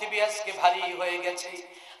পৃথিবী আজকে ভারী হয়ে গেছে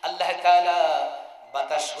আল্লাহ তাআলা।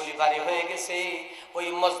 বাতাসগুলি ভারী হয়ে গেছে, ওই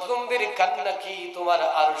মজলুমদের কান্না কি তোমার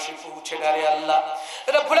আরশে পৌঁছে না রে আল্লাহ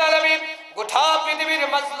রব্বুল আলামিন। গোটা পৃথিবীর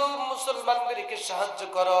মাজলুম মুসলমানদেরকে সাহায্য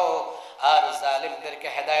করো আর জালিমদেরকে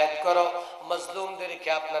হেদায়েত করো। মজলুমদেরকে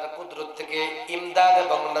আপনার কুদরত থেকে ইমদাদ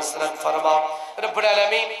এবং নসরত ফরমাও রব্বুল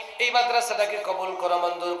আলামিন। এই মাদ্রাসাটাকে কবুল করো,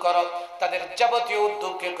 মঞ্জুর করো, তাদের যাবতীয়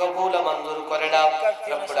উদ্যোগকে কবুল মঞ্জুর করে নাও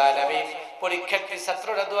রব্বুল আলামিন। পরীক্ষার্থী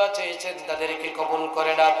ছাত্ররা দোয়া চেয়েছেন তাদেরকে কবুল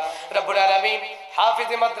করে নাও রব্বুল আলামিন।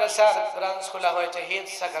 হাফিজ মাদ্রাসার ব্রাঞ্চ খোলা হয়েছে, হিফজ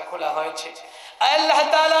শাখা খোলা হয়েছে আল্লাহ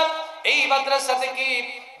তাআলা। এই মাদ্রাসা থেকে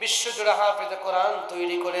বিশ্বজুড়ে হাফিজ কোরআন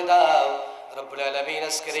তৈরি করে দাও রব্বুল আলামিন।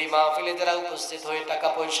 আজকের এই মাহফিলে যারা উপস্থিত হয়ে টাকা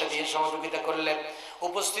পয়সা দিয়ে সহযোগিতা করলেন,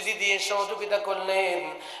 উপস্থিতি দিয়ে সহযোগিতা করলেন,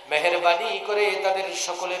 মেহেরবানি করে তাদের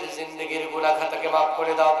সকলের জিন্দেগির গুনাহ খাতাকে maaf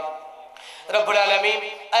করে দাও রব্বুল আলামিন।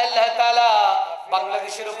 আল্লাহ তাআলা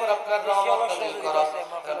বাংলাদেশের উপর আপনার রহমত নাযিল করো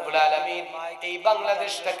রব্বুল আলামিন। এই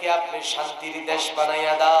বাংলাদেশটাকে আপনি শান্তির দেশ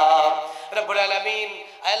বানাইয়া দাও রব্বুল আলামিন।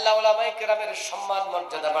 আল্লাহ উলামায়ে কেরামের সম্মান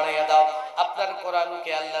মর্যাদা বাড়াইয়া দাও। আপনার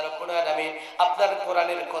কোরআনকে আল্লাহ রব্বুল আলামিন আপনার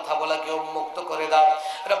কোরআনের কথা বলাকে উন্মুক্ত করে দাও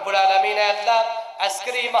রব্বুল আলামিন। আল্লাহ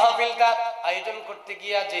আজকের এই মাহফিলটা আয়োজন করতে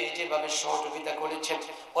গিয়া যেভাবে সহযোগিতা করেছেন,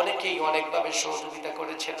 অনেকেই অনেকভাবে সহযোগিতা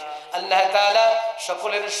করেছেন আল্লাহ তাআলা।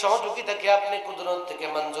 সকলের সহযোগিতাকে আপনি কুদরত থেকে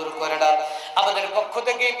মঞ্জুর করে দাও। আমাদের পক্ষ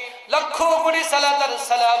থেকে লক্ষ কোটি সালাত আর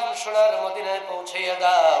সালাম সোনার মদিনায় পৌঁছাইয়া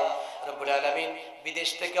দাও রব্বুল আলামিন। বিদেশ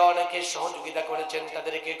থেকে অনেকে সহযোগিতা করেছেন,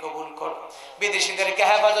 তাদেরকে কবুল করো। বিদেশিদেরকে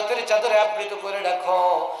হেফাজতের চাদরে আবৃত করে রাখো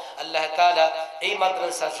আল্লাহ তাআলা। এই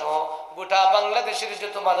মাদ্রাসা সহ গোটা বাংলাদেশের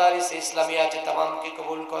যত মাদারিস ইসলামী আছে तमामকে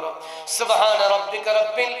কবুল করো। সুবহান রাব্বিকা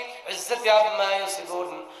রাব্বিল ইজ্জাতি আম্মা ইয়াসিফুন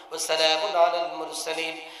ওয়া সালামুন আলাল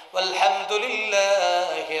মুরসালিন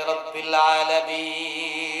ওয়ালহামদুলিল্লাহি রাব্বিল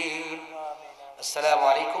আলামিন। আসসালামু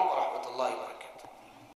আলাইকুম ওয়া রাহমাতুল্লাহি ওয়া বারাকাতুহু।